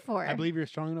you're, need it for? I believe you're a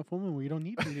strong enough woman where you don't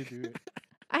need me to do it.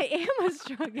 I am a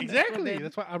strong enough Exactly. woman.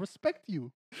 That's why I respect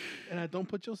you, and I don't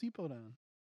put your seatbelt on.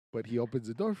 But he opens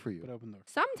the door for But you. open door.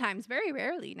 Sometimes, very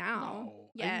rarely now. No,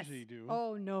 I Yes. usually do.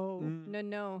 Oh no, Mm.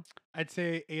 no. I'd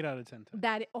say 8 out of 10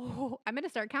 times. I'm gonna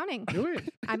start counting. Do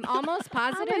it. I'm almost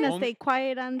I'm positive gonna Only- stay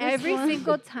quiet on this every one.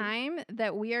 single time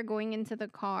that we are going into the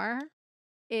car,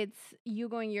 it's you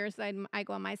going your side, I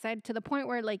go on my side. To the point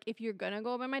where, like, if you're gonna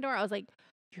go open my door, I was like,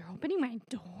 "You're opening my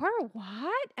door?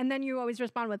 What?" And then you always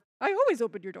respond with, "I always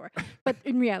open your door," but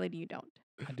in reality, you don't.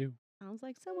 I do. Sounds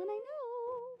like someone I know.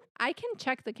 I can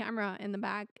check the camera in the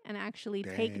back and actually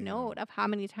take Damn. note of how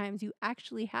many times you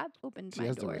actually have opened She my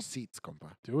has the door. receipts,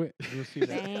 compa. Do it. You'll see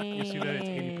that. You'll see that it's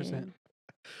 80% Dang.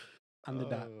 on the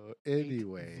dot.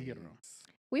 Anyway,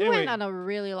 We Anyway. went on a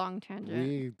really long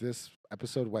tangent. this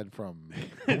episode went from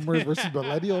boomers versus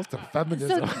millennials to So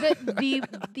feminism.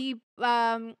 the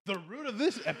The root of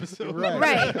this episode.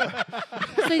 Right.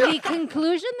 so the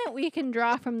conclusion that we can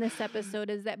draw from this episode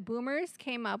is that boomers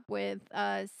came up with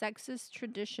sexist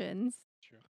traditions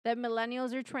True. that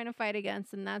millennials are trying to fight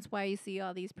against, and that's why you see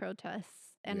all these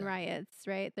protests and Yeah. riots,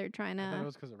 right? They're trying I thought it to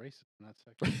was because of racism, not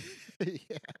sex.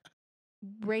 Yeah.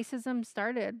 racism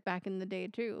started back in the day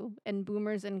too, and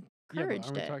boomers Yeah, but encouraged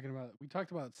aren't we it. talking about? We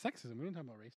talked about sexism. We didn't talk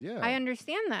about racism. Yeah. I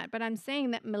understand that, but I'm saying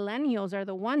that millennials are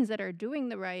the ones that are doing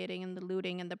the rioting and the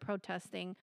looting and the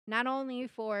protesting, not only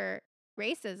for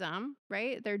racism,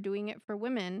 right? They're doing it for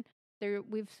women.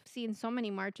 We've seen so many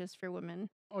marches for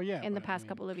women Oh yeah. in the but I past mean,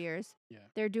 couple of years. Yeah.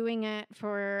 They're doing it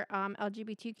for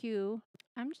LGBTQ.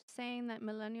 I'm just saying that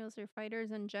millennials are fighters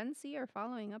and Gen Z are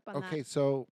following up on Okay, that.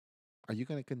 so are you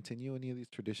going to continue any of these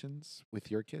traditions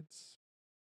with your kids?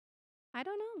 I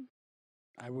don't know.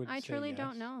 I would. I say truly don't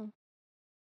yes. know.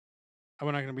 I'm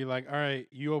not gonna be like, all right,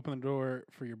 you open the door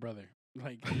for your brother.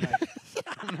 Like,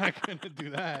 I'm not gonna do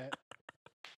that.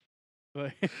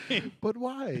 Like, But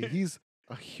why? He's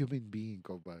a human being,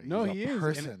 compa. no, He's he a is,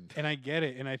 person. and I get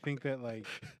it, and I think that like,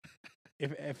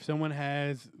 if someone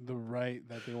has the right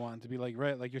that they want to be like,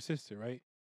 right, like your sister, right?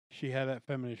 She had that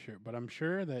feminist shirt, but I'm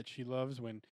sure that she loves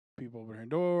when people open her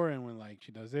door and when like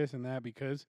she does this and that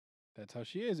because that's how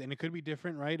she is, and it could be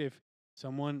different, right? If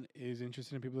someone is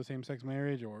interested in people of the same sex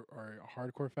marriage or a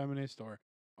hardcore feminist or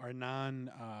are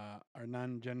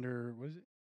non-gender, what is it?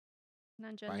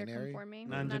 Non-gender Binary? conforming.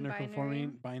 Non-gender non-binary. conforming,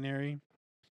 binary,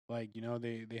 like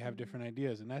they have Mhm. different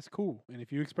ideas, and that's cool. And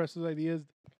if you express those ideas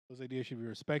should be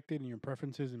respected, and your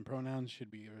preferences and pronouns should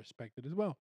be respected as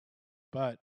well.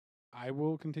 But I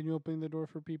will continue opening the door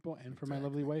for people and for my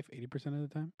lovely wife 80% of the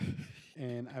time,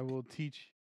 and I will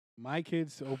teach my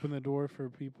kids to open the door for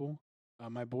people,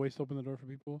 my boys to open the door for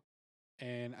people,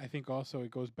 and I think also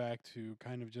it goes back to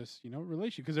kind of just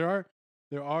relation because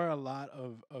there are a lot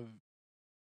of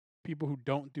people who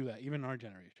don't do that, even our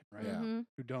generation, right? Yeah. Mhm.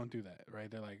 Who don't do that,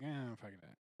 right? They're like, fuck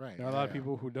that. Right. There are a lot of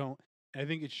people who don't. And I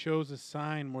think it shows a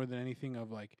sign more than anything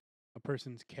of like a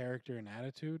person's character and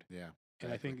attitude. Yeah.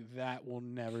 And I exactly. think that will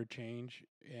never change.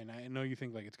 And I know you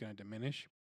think like it's going to diminish,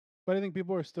 but I think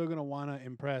people are still going to want to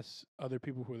impress other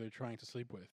people who they're trying to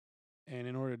sleep with. And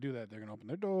in order to do that, they're going to open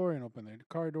their door and open their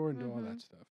car door and do all Mhm. that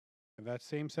stuff. If that's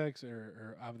same sex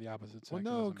or of the opposite sex. Well, it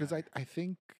no, doesn't because matter. I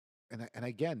think and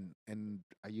again, and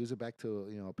I use it back to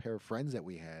a pair of friends that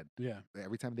we had. Yeah.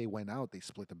 Every time they went out, they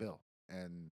split the bill,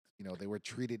 and they were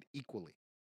treated equally.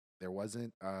 There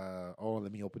wasn't oh,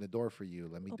 let me open the door for you,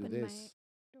 let me do Open my this.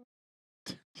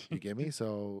 You get me?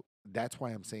 So that's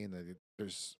why I'm saying that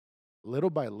there's little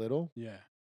by little, Yeah.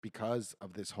 because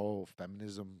of this whole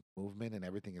feminism movement and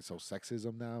everything is so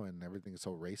sexism now and everything is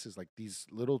so racist, like these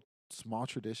little small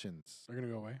traditions, They're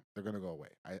gonna go away. they're gonna go away.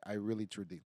 I really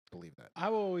truly believe that. I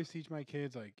will always teach my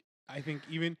kids, like, I think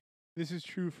even this is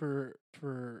true for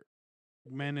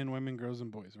men and women, girls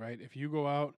and boys, right? If you go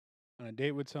out on a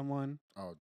date with someone,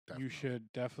 Oh, definitely. you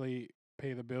should definitely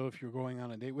pay the bill if you're going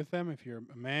on a date with them. If you're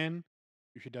a man,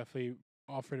 you should definitely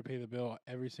offer to pay the bill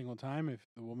every single time. If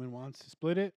the woman wants to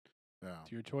split it, Yeah.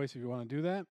 it's your choice if you want to do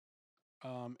that.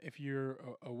 If you're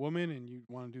a woman and you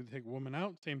want to take a woman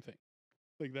out, same thing.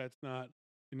 Like, that's not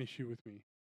an issue with me.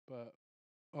 But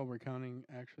we're counting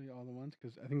actually all the ones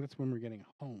because I think that's when we're getting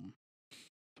home.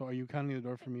 So are you counting the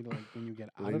door for me to, like, when you get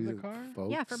out of Ladies the and car?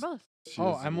 Yeah, for folks, both.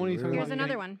 Oh, she's I'm only talking really Here's about another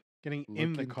getting- one. Getting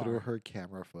in the looking through car. her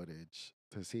camera footage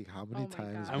to see how many Oh my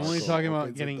times. God. I'm only Marco talking about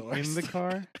opens getting in doors. the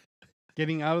car.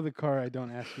 Getting out of the car, I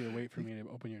don't ask you to wait for me to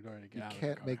open your door to get You out of the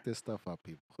can't car. make this stuff up,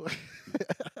 people.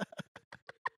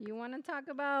 You want to talk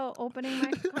about opening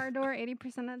my car door 80%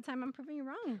 of the time? I'm proving you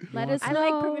wrong. Let want us I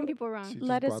like proving know. people wrong. She just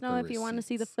Let us brought know the if you want to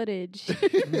see the receipts.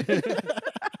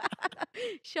 footage.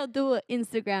 She'll do an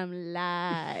Instagram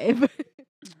live.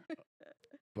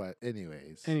 But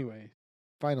anyways, Anyway,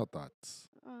 final thoughts.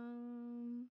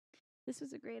 This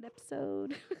was a great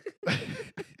episode.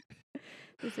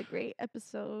 This is a great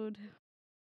episode.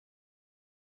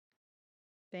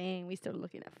 Dang, we still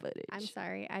looking at footage. I'm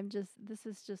sorry. This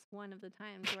is just one of the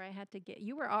times where I had to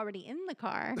you were already in the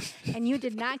car and you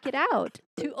did not get out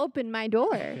to open my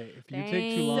door. okay, if you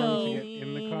take too long to get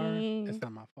in the car, Dang. it's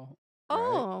not my fault.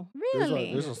 Oh, There's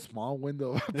really? a small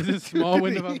window. Of There's a small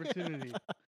window of opportunity. opportunity.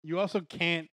 You also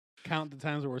can't count the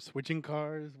times where we're switching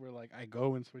cars, where, like, I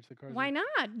go and switch the cars. Why with-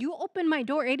 not? You open my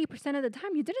door 80% of the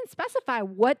time. You didn't specify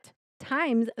what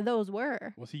times those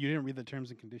were. Well, see, you didn't read the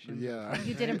terms and conditions. Yeah.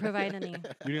 You didn't provide any.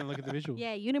 You didn't look at the visuals.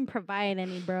 Yeah, you didn't provide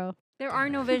any, bro. There are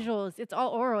no visuals. It's all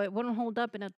oral. It wouldn't hold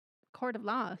up in a court of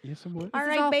law. Yes, it would. This All is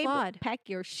right, all babe, flawed. pack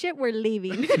your shit. We're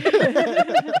leaving.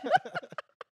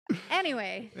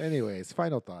 Anyway, Anyways,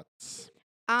 final thoughts.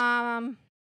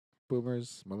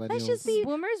 Boomers, millennials. Let's just be-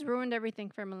 boomers ruined everything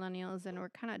for millennials, and we're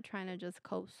kind of trying to just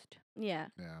coast. Yeah.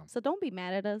 Yeah. So don't be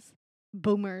mad at us,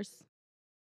 boomers.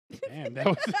 Damn, that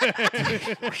was.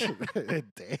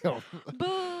 Damn.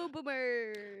 Boo,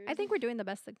 boomers. I think we're doing the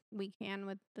best that we can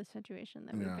with the situation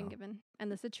that we've been Yeah. given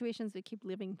and the situations we keep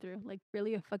living through. Like,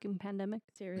 really, a fucking pandemic.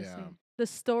 seriously Yeah. the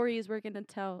stories we're gonna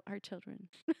tell our children.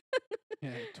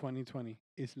 Yeah, 2020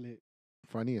 is lit.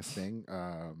 Funniest thing,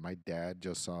 my dad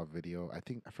just saw a video.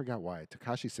 I forgot why.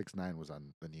 Takashi 6ix9ine was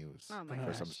on the news Oh my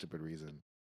for some gosh. stupid reason,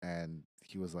 and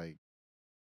he was like,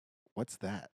 "What's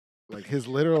that?" Like his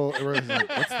literal, it was like,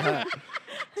 "What's that?"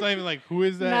 It's not even like, who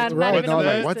is that? Not Right? even No, a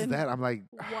like, what's person. that? I'm like,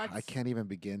 I What's- can't even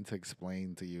begin to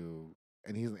explain to you.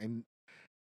 And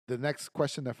the next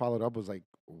question that followed up was like,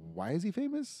 why is he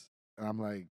famous? And I'm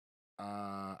like,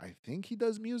 I think he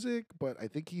does music, but I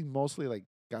think he mostly like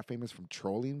got famous from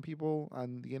trolling people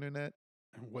on the internet.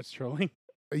 What's trolling?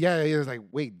 Yeah, he was like,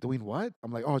 wait, doing what?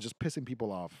 I'm like, oh, just pissing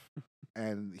people off.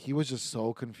 And he was just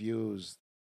so confused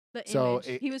The So image.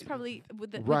 it- He was probably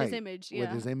with right, his image. Yeah. with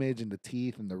his image and the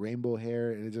teeth and the rainbow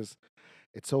hair. And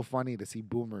it's so funny to see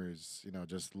boomers,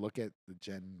 just look at the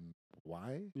Gen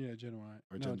Y, Yeah, Gen Y.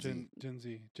 Or No, Gen Z. Gen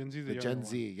Z. Gen Z, the younger Gen one.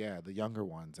 Z, yeah, the younger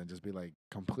ones, and just be like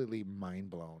completely mind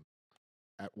blown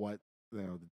at what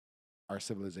our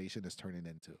civilization is turning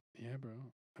into. Yeah, bro.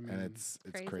 I mean, And it's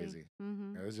crazy. crazy.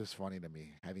 Mm-hmm. It was just funny to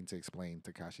me having to explain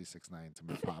Takashi 6ix9ine to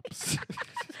my pops.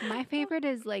 My favorite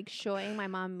is like showing my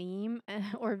mom meme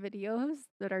or videos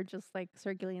that are just like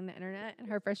circulating the internet, and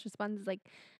her first response is like,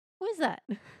 "Who is that?"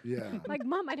 Yeah. Like,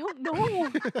 Mom, I don't know.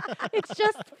 It's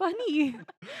just funny.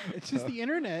 it's just the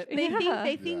internet. They Yeah.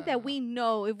 think Yeah. that we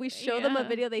know. If we show them a Yeah.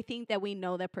 video, they think that we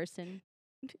know that person.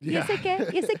 ¿Y Yeah. ese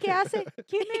qué? ¿Y ese qué hace?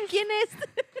 ¿Quién es?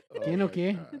 Oh ¿Quién o my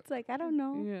qué? God. It's like, I don't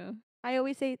know. Yeah. I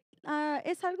always say,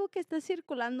 es algo que está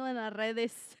circulando en las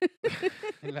redes.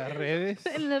 En las redes.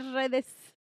 En las redes.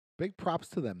 Big props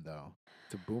to them though,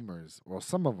 to boomers. Well,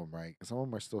 some of them, right? 'Cause some of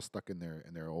them are still stuck in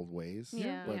their old ways.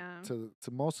 Yeah. But Yeah.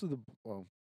 to most of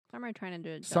Some are trying to do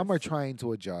it. some are trying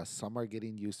to adjust. Some are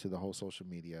getting used to the whole social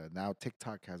media. Now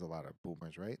TikTok has a lot of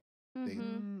boomers, right?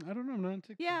 Mhm. I don't know. I'm not on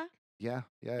TikTok. Yeah. Yeah,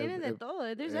 yeah. Tienen de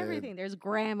todo. There's uh, everything. There's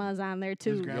grandmas on there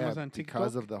There's too. grandmas on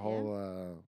because TikTok? of the Yeah.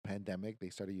 whole pandemic, they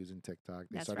started using TikTok.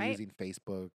 They That's started right. using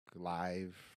Facebook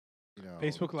Live. you know,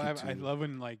 Facebook Live. I YouTube. love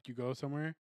when like you go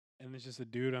somewhere and there's just a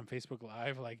dude on Facebook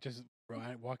Live, like just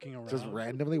walking around. just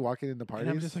randomly walking into parties.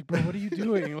 And I'm just like, bro, what are you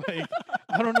doing? Like,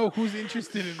 I don't know who's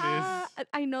interested in this.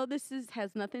 I know this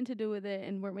has nothing to do with it,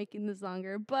 and we're making this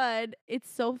longer, but it's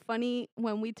so funny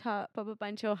when we taught Papa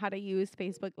Pancho how to use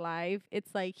Facebook Live.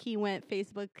 It's like he would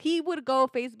go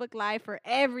Facebook Live for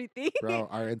everything. Bro,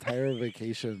 our entire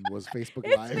vacation was Facebook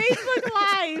It's Live. Facebook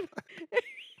Live.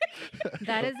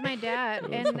 That is my dad. That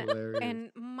was And hilarious.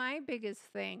 and my biggest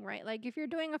thing, right? Like if you're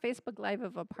doing a Facebook Live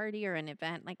of a party or an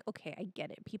event, like okay, I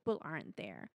get it. People aren't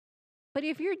there. But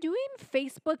if you're doing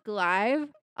Facebook Live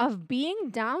of being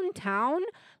downtown,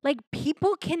 like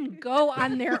people can go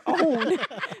on their own.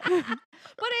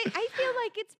 But I feel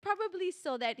like it's probably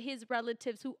so that his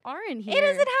relatives who aren't here. It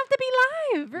doesn't have to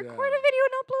be live. Record Yeah. a video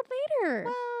and upload later.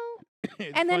 Well,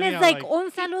 And then funny it's how, like,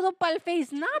 un saludo pa'l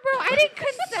face. Nah, bro, I didn't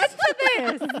consent to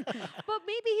this. but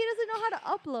maybe he doesn't know how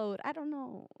to upload. I don't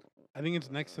know. I think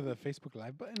it's next to the Facebook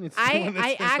Live button. It's the I one that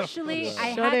says actually upload.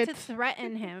 I Shut had to it.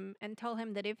 threaten him and tell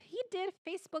him that if he did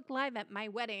Facebook Live at my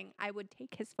wedding, I would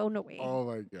take his phone away. Oh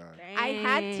my god. I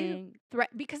had to Dang.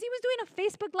 because he was doing a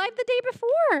Facebook Live the day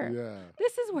before. Yeah.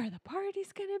 This is where the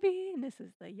party's gonna be, and this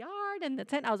is the yard and the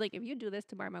tent. I was like, if you do this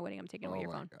tomorrow at my wedding, I'm taking Oh away my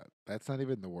your phone. god. That's not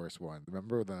even the worst one.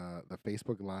 Remember the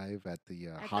Facebook Live at the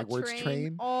At the Hogwarts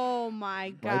train? Oh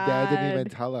my god. My dad didn't even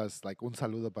tell us, like, un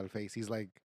saludo pa'l face. He's like,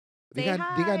 Say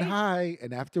digan hi.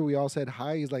 And after we all said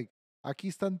hi, he's like, aquí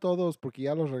están todos porque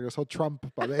ya los regresó Trump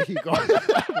para Mexico.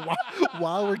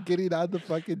 while we're getting on the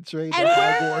fucking train And,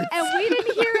 at Hogwarts. and we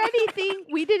didn't hear anything.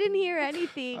 We didn't hear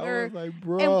anything. I Or was like, and,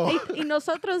 bro. y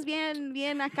nosotros bien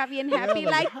acá, bien Yeah, happy,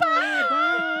 like, hi,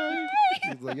 bye.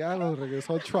 He's like, ya los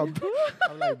regresó Trump.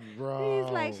 I'm like, bro.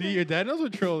 like, See, your dad knows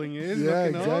what trolling is. yeah, don't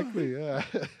you know? exactly. Yeah.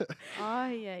 Oh,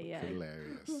 yeah.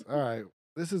 Hilarious. All right.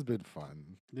 This has been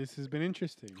fun. This has been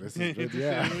interesting. This has been, To say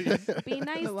yeah. the least. Be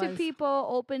nice It to was. people.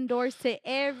 Open doors to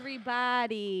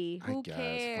everybody. I Who guess,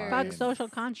 cares? fine. Fuck social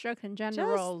constructs and gender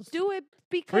roles. Just do it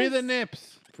because Free the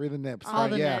nips. Free the nips. All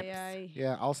right? the yeah. nips.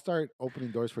 Yeah, I'll start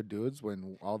opening doors for dudes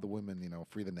when all the women,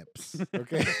 free the nips.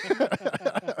 Okay.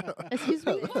 Excuse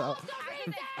me?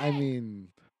 I mean,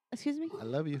 Excuse me? I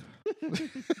love you.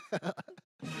 All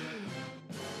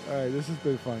right, this has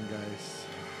been fun, guys.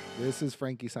 This is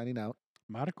Frankie signing out,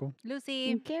 Marco.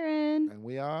 Lucy, Karen. and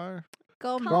we are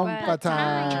compa Compa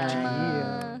time.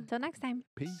 time. Till next time.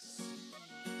 peace.